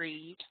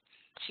retrieved,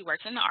 she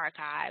works in the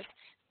archives,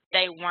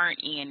 they weren't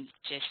in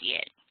just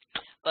yet.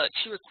 But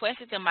she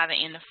requested them by the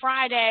end of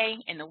Friday,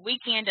 and the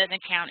weekend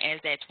doesn't count as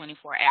that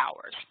 24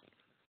 hours.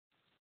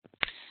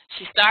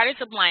 She started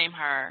to blame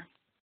her,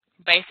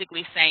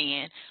 basically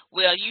saying,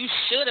 "Well, you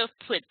should have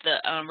put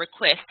the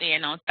request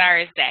in on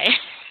Thursday."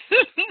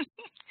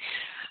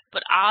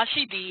 But all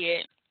she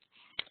did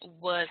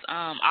was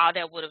all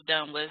that would have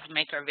done was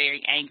make her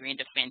very angry and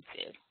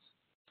defensive.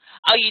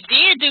 "Oh, you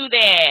did do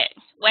that?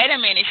 Wait a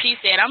minute." She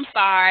said, "I'm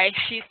sorry."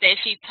 She said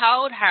she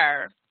told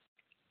her,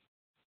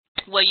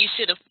 "Well, you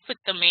should have put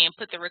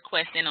the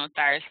request in on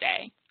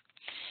Thursday."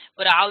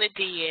 But all it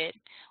did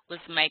was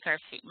made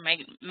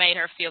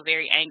her feel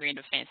very angry and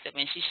defensive,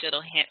 and she should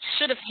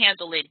have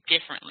handled it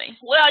differently.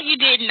 Well, you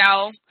didn't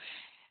know.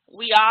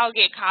 We all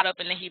get caught up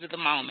in the heat of the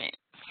moment,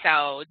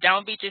 so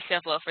don't beat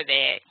yourself up for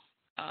that.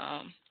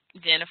 Um,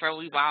 Jennifer,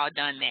 we've all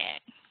done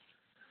that.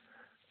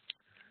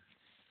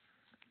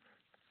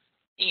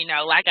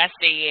 Like I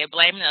said,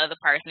 blaming the other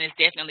person is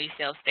definitely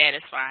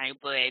self-satisfying,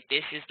 but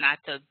this is not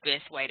the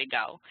best way to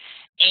go.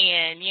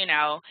 And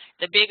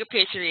the bigger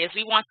picture is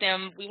we want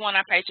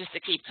our patrons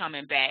to keep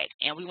coming back,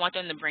 and we want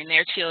them to bring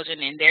their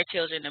children, and their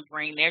children to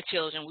bring their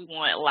children. We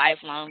want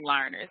lifelong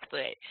learners.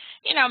 But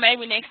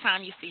maybe next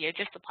time you see her,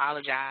 just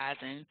apologize,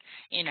 and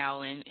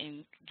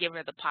and give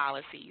her the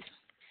policies,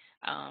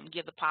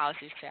 give the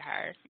policies to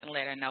her, and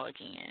let her know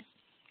again.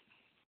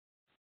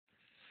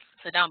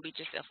 So don't beat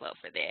yourself up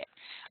for that.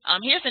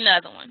 Here's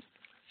another one.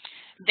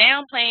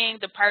 Downplaying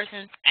the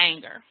person's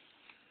anger.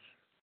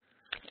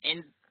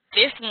 And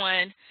this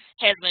one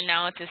has been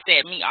known to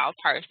set me off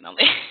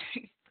personally.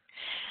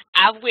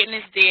 I've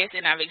witnessed this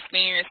and I've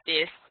experienced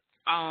this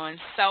on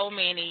so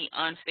many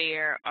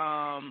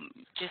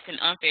just an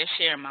unfair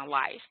share in my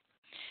life.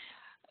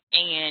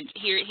 And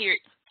here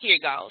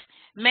it goes.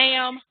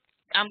 Ma'am,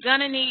 I'm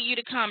gonna need you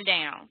to calm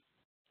down.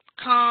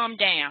 Calm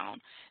down.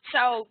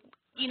 So,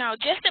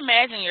 just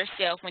imagine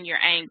yourself when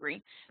you're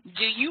angry.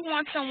 Do you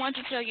want someone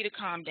to tell you to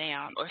calm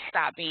down or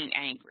stop being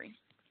angry?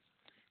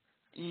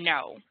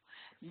 No.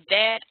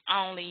 That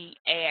only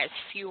adds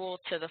fuel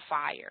to the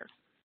fire.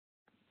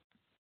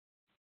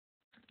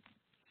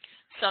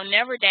 So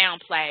never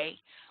downplay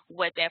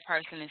what that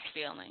person is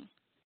feeling.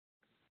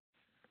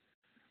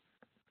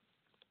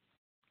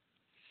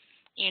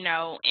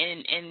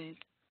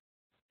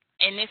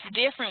 And it's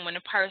different when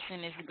a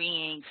person is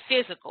being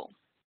physical.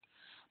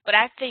 But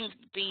I think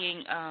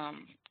being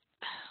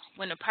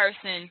when a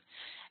person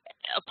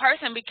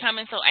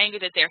becoming so angry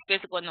that they're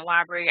physical in the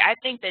library, I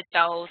think that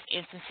those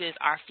instances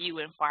are few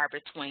and far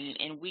between,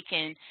 and we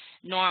can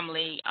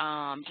normally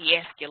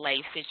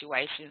de-escalate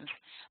situations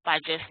by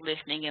just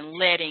listening and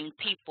letting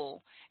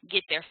people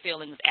get their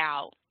feelings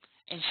out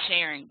and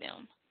sharing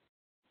them.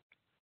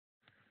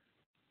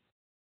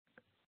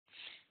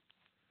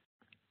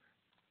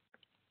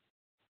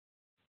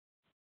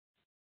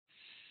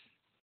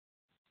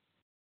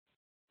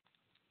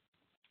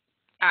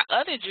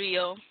 Our other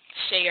Jill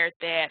shared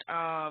that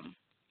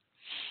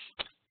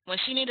when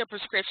she needed a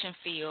prescription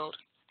filled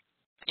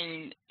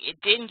and it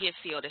didn't get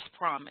filled as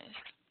promised,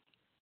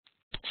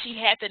 she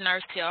had the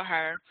nurse tell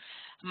her,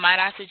 "Might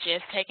I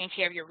suggest taking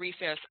care of your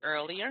refills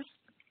earlier?"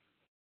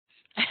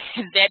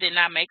 That did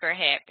not make her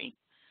happy.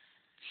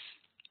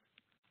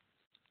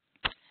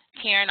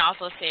 Karen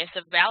also says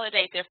to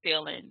validate their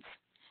feelings.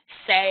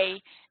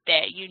 Say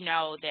that you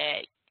know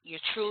that you're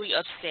truly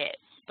upset,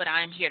 but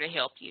I'm here to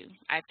help you.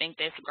 I think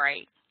that's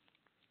great.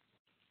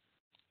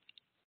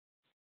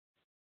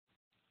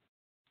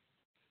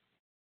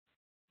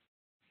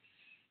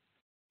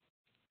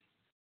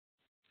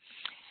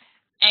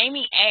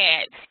 Amy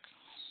adds,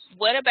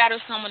 what about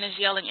if someone is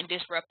yelling and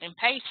disrupting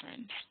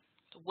patrons?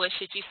 What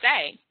should you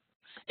say?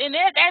 Then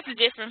that's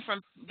different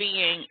from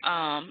being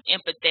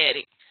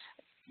empathetic.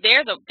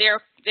 There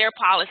are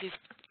policies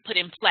put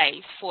in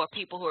place for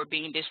people who are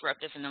being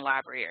disruptive in the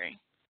library.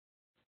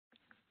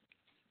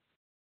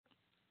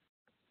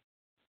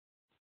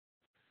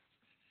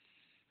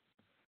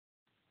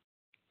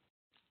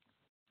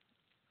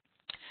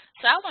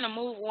 So I want to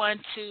move on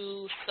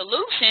to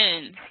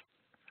solutions.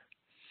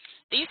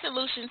 These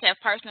solutions have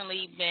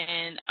personally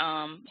been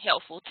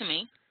helpful to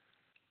me.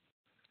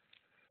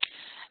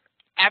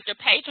 After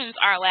patrons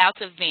are allowed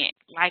to vent,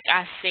 like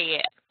I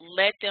said,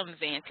 let them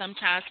vent.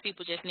 Sometimes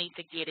people just need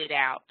to get it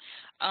out.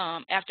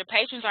 After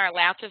patrons are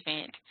allowed to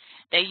vent,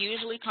 they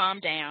usually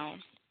calm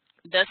down,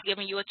 thus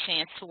giving you a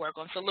chance to work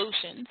on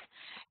solutions.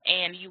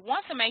 And you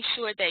want to make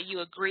sure that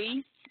you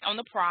agree on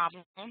the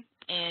problem,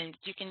 and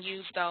you can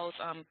use those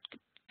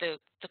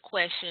the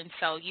question.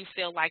 So you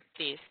feel like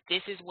this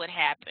is what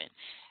happened.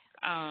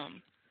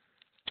 Um,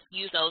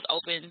 Use those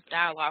open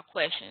dialogue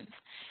questions,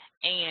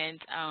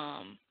 and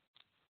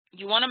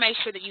you want to make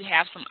sure that you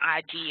have some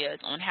ideas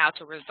on how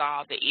to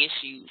resolve the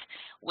issues,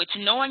 which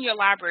knowing your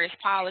library's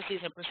policies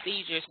and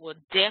procedures will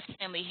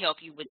definitely help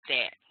you with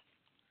that.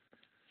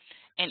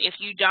 And if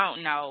you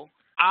don't know,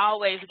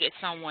 always get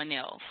someone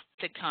else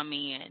to come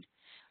in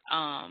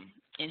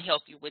and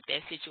help you with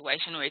that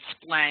situation or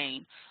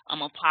explain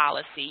a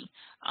policy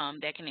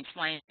that can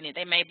explain it.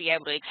 They may be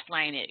able to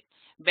explain it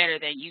better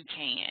than you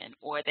can,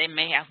 or they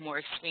may have more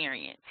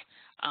experience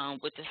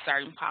with a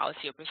certain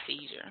policy or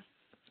procedure.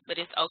 But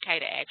it's okay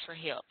to ask for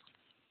help.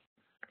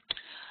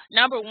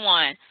 Number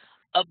one,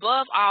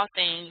 above all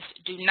things,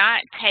 do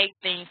not take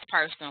things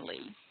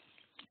personally.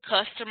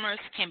 Customers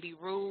can be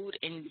rude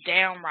and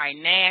downright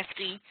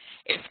nasty.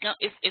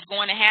 It's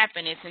going to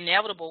happen. It's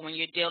inevitable when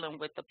you're dealing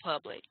with the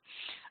public.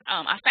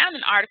 I found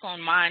an article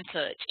on Mind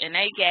Touch, and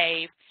they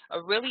gave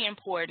a really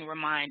important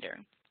reminder.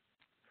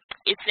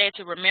 It said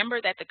to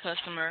remember that the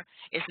customer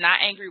is not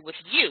angry with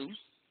you.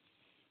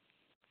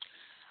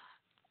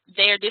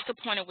 They're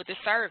disappointed with the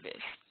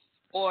service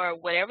or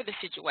whatever the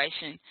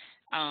situation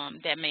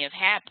that may have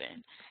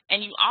happened.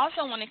 And you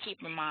also want to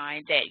keep in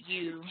mind that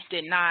you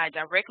did not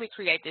directly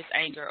create this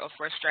anger or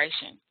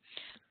frustration,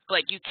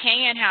 but you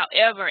can,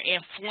 however,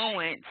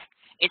 influence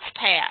its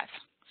path.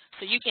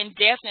 So you can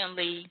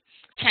definitely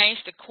change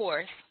the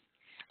course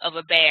of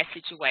a bad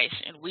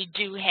situation. We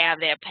do have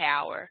that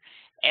power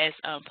as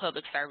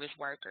public service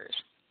workers.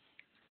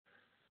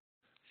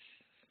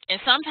 And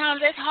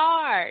sometimes it's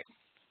hard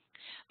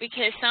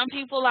because some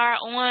people are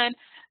on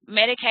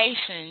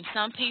medication.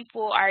 Some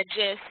people are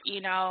just,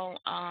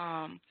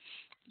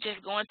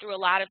 just going through a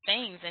lot of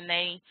things, and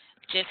they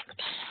just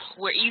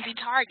were easy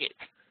targets.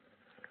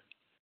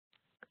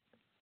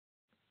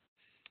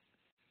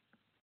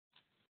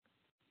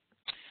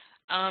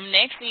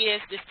 Next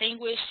is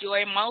distinguish your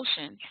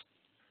emotions.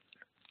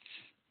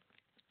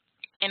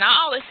 And I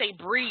always say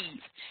breathe.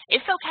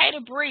 It's okay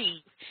to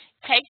breathe.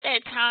 Take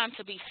that time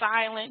to be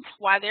silent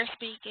while they're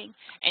speaking,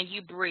 and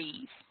you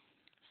breathe.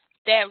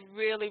 That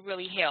really,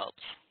 really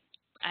helps.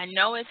 I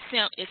know it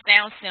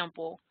sounds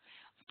simple,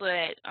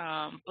 but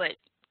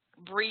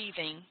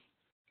breathing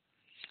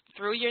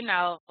through your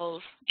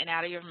nose and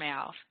out of your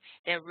mouth.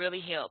 That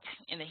really helps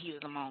in the heat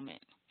of the moment.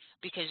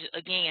 Because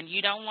again,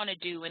 you don't want to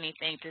do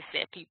anything to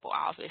set people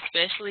off,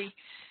 especially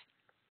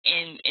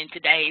in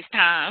today's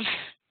time.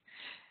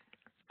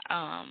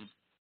 Um,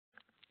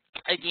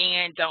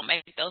 Again, don't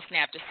make those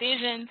snap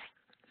decisions.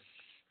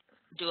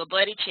 Do a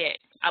buddy check.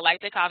 I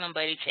like to call them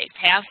buddy checks.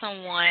 Have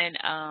someone,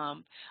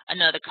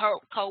 another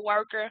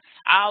co-worker.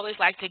 I always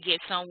like to get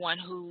someone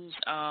who's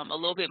a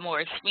little bit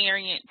more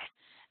experienced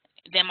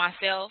than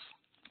myself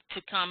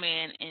to come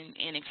in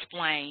and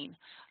explain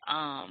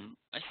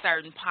a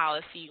certain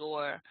policy,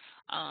 or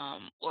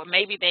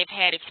maybe they've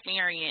had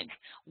experience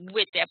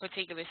with that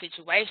particular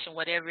situation,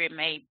 whatever it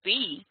may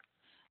be,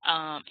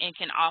 and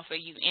can offer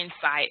you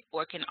insight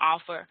or can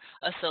offer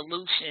a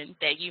solution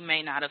that you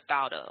may not have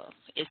thought of.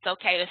 It's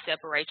okay to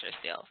separate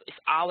yourself. It's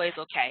always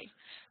okay,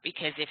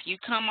 because if you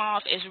come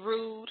off as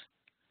rude,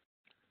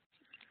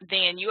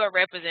 then you are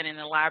representing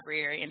the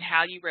library, and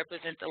how you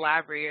represent the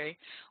library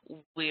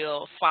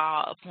will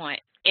fall upon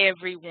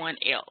everyone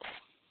else.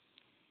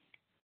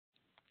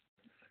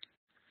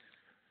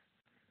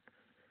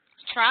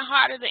 Try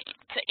harder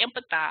to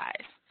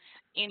empathize.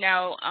 You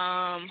know,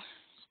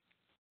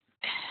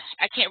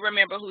 I can't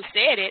remember who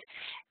said it,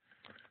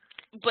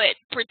 but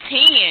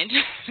pretend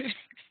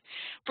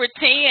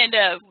pretend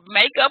to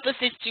make up a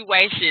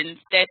situation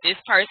that this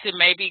person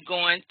may be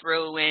going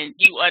through, and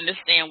you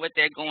understand what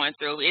they're going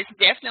through. It's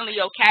definitely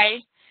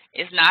okay.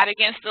 It's not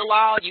against the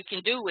law. You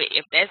can do it.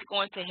 If that's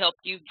going to help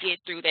you get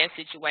through that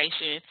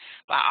situation,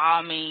 by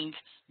all means,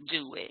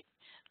 do it.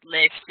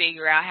 Let's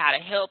figure out how to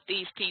help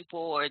these people,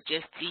 or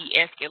just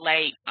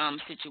de-escalate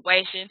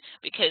situation,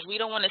 because we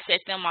don't want to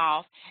set them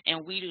off,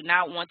 and we do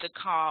not want to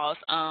cause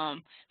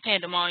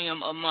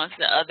pandemonium amongst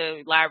the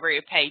other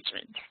library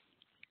patrons.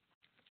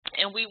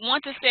 And we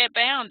want to set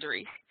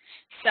boundaries.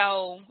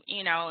 So,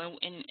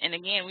 and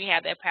again, we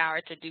have that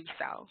power to do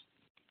so.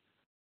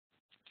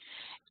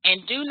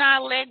 And do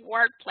not let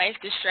workplace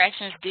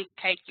distractions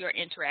dictate your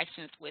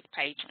interactions with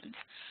patrons.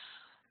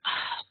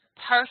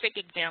 Perfect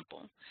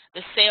example,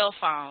 the cell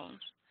phone.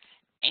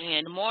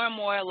 And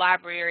more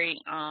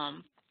library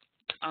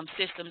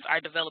systems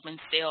are developing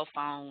cell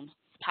phone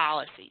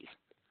policies.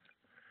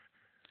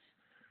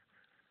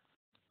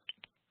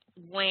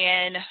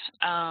 When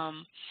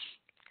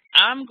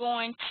I'm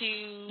going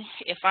to,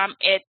 if I'm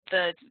at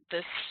the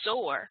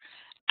store,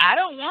 I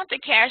don't want the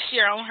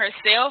cashier on her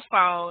cell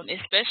phone,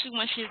 especially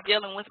when she's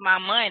dealing with my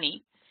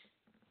money.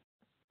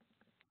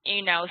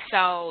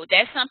 So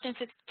that's something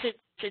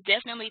to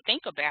definitely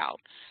think about.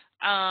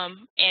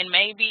 And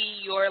maybe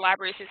your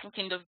library system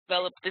can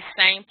develop the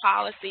same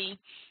policy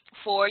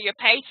for your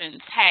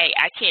patrons. Hey,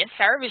 I can't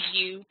service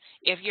you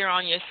if you're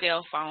on your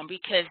cell phone,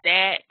 because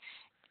that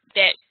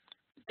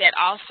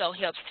also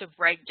helps to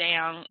break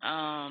down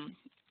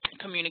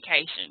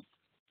communication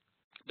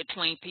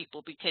between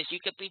people, because you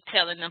could be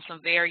telling them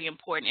some very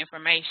important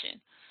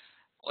information,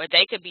 or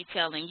they could be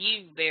telling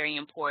you very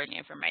important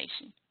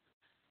information,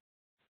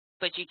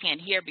 but you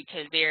can't hear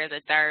because they're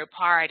the third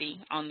party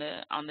on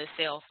the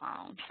cell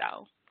phone.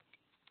 So,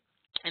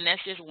 and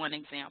that's just one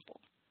example.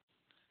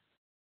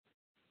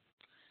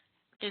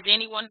 Does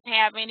anyone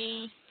have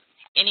any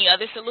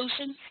other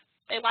solutions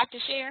they'd like to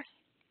share?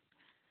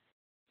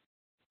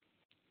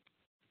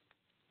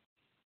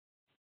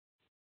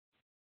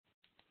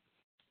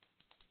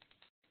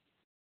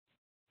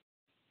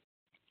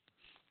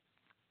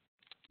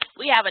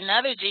 We have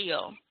another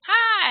Jill.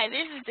 Hi,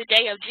 this is the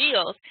day of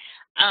Jills.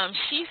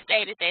 She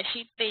stated that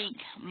she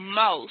thinks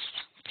most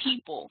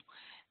people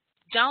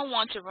don't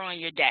want to ruin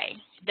your day.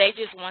 They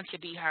just want to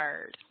be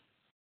heard.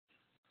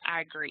 I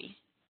agree.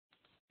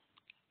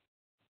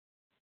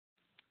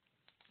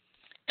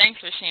 Thanks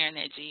for sharing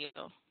that,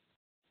 Jill.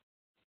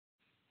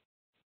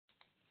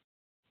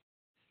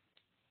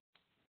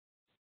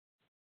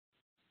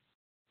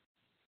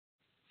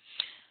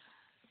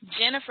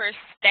 Jennifer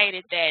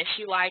stated that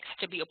she likes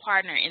to be a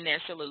partner in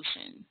their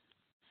solution.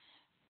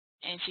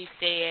 And she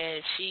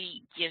says,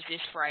 she gives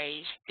this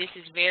phrase, this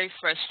is very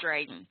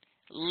frustrating.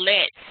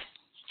 Let's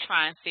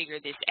try and figure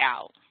this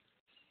out.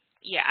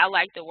 Yeah, I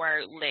like the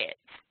word let.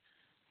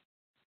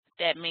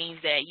 That means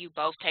that you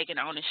both taking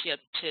ownership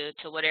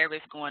to whatever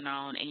is going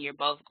on, and you're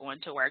both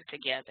going to work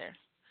together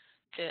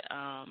to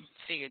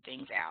figure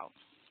things out.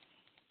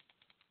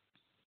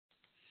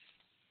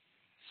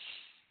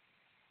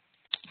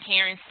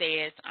 Karen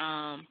says,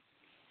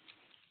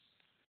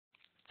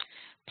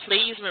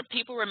 please,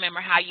 people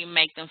remember how you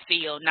make them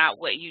feel, not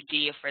what you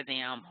did for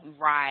them.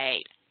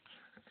 Right.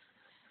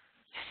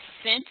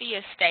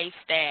 Cynthia states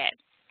that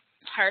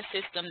her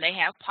system, they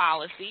have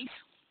policies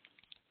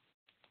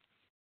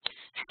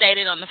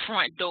stated on the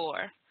front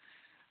door.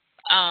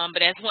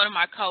 But as one of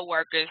my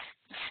coworkers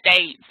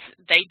states,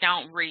 they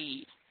don't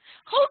read.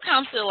 Who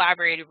comes to the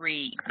library to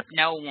read?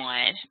 No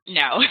one.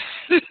 No.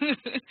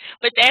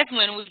 But that's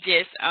when we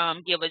just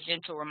give a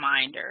gentle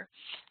reminder,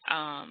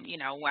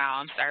 while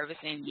I'm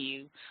servicing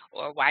you,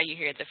 or while you're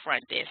here at the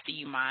front desk, do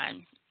you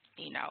mind,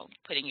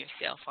 putting your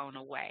cell phone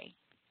away?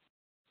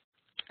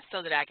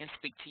 so that I can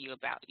speak with you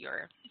about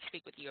your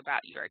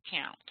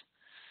account.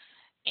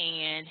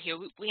 And here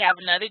we have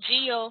another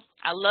Jill.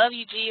 I love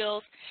you,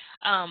 Jills.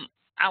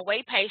 I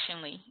wait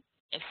patiently.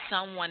 If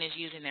someone is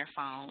using their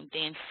phone,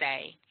 then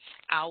say,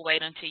 "I'll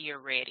wait until you're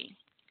ready,"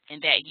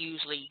 and that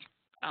usually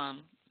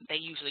they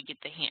usually get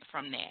the hint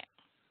from that.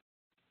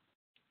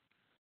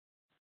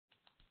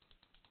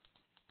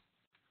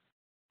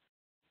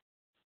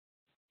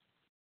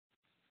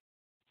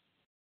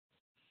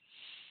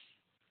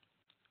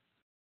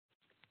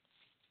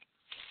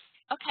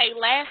 Okay.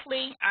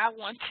 Lastly, I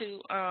want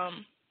to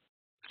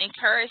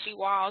encourage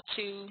you all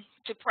to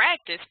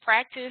practice.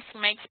 Practice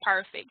makes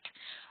perfect.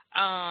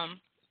 Um,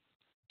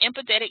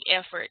 Empathetic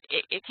effort,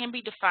 it can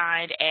be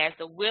defined as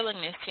the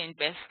willingness to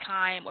invest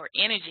time or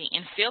energy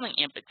in feeling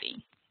empathy.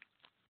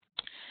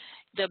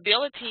 The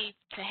ability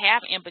to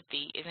have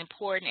empathy is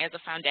important as a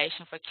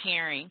foundation for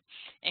caring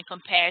and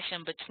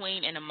compassion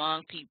between and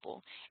among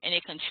people, and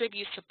it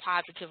contributes to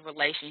positive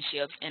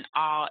relationships in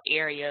all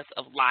areas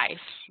of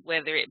life,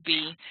 whether it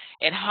be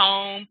at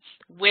home,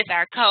 with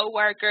our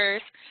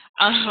coworkers,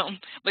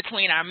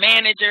 between our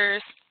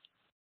managers,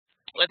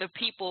 or the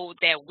people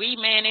that we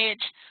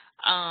manage,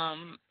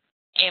 um,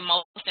 and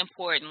most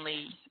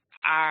importantly,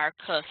 our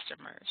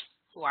customers,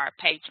 who are our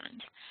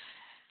patrons.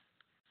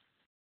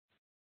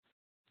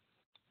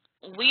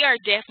 We are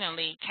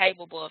definitely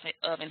capable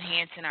of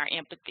enhancing our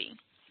empathy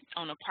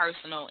on a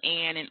personal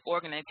and an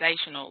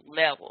organizational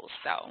level.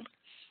 So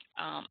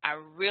I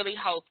really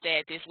hope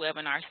that this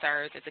webinar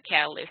serves as a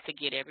catalyst to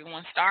get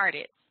everyone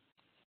started.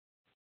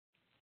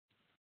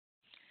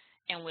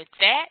 And with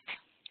that,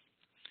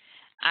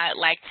 I'd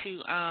like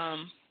to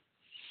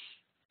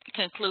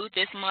conclude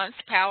this month's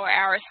Power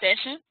Hour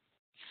session.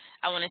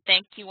 I want to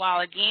thank you all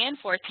again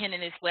for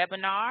attending this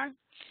webinar.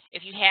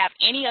 If you have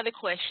any other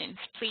questions,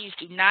 please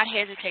do not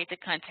hesitate to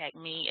contact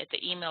me at the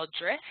email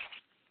address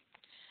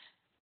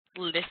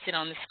listed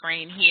on the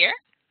screen here.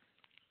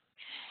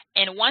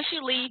 And once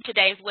you leave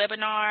today's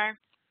webinar,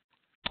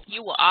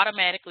 you will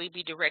automatically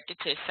be directed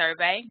to a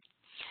survey.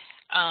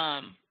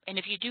 And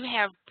if you do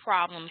have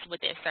problems with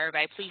that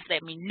survey, please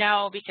let me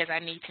know, because I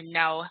need to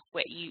know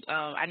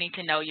I need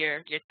to know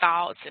your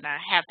thoughts, and I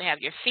have to have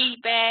your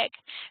feedback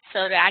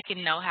so that I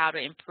can know how to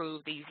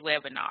improve these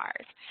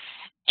webinars.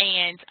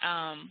 And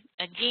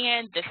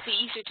again, the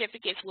CE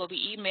certificates will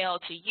be emailed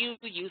to you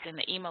using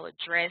the email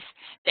address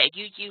that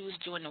you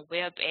used during the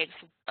WebEx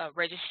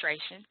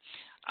registration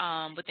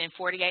within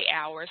 48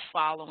 hours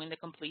following the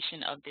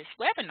completion of this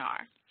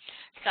webinar.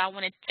 So I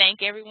want to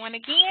thank everyone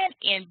again,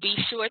 and be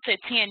sure to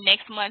attend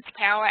next month's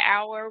Power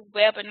Hour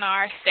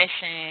webinar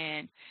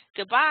session.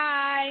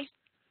 Goodbye.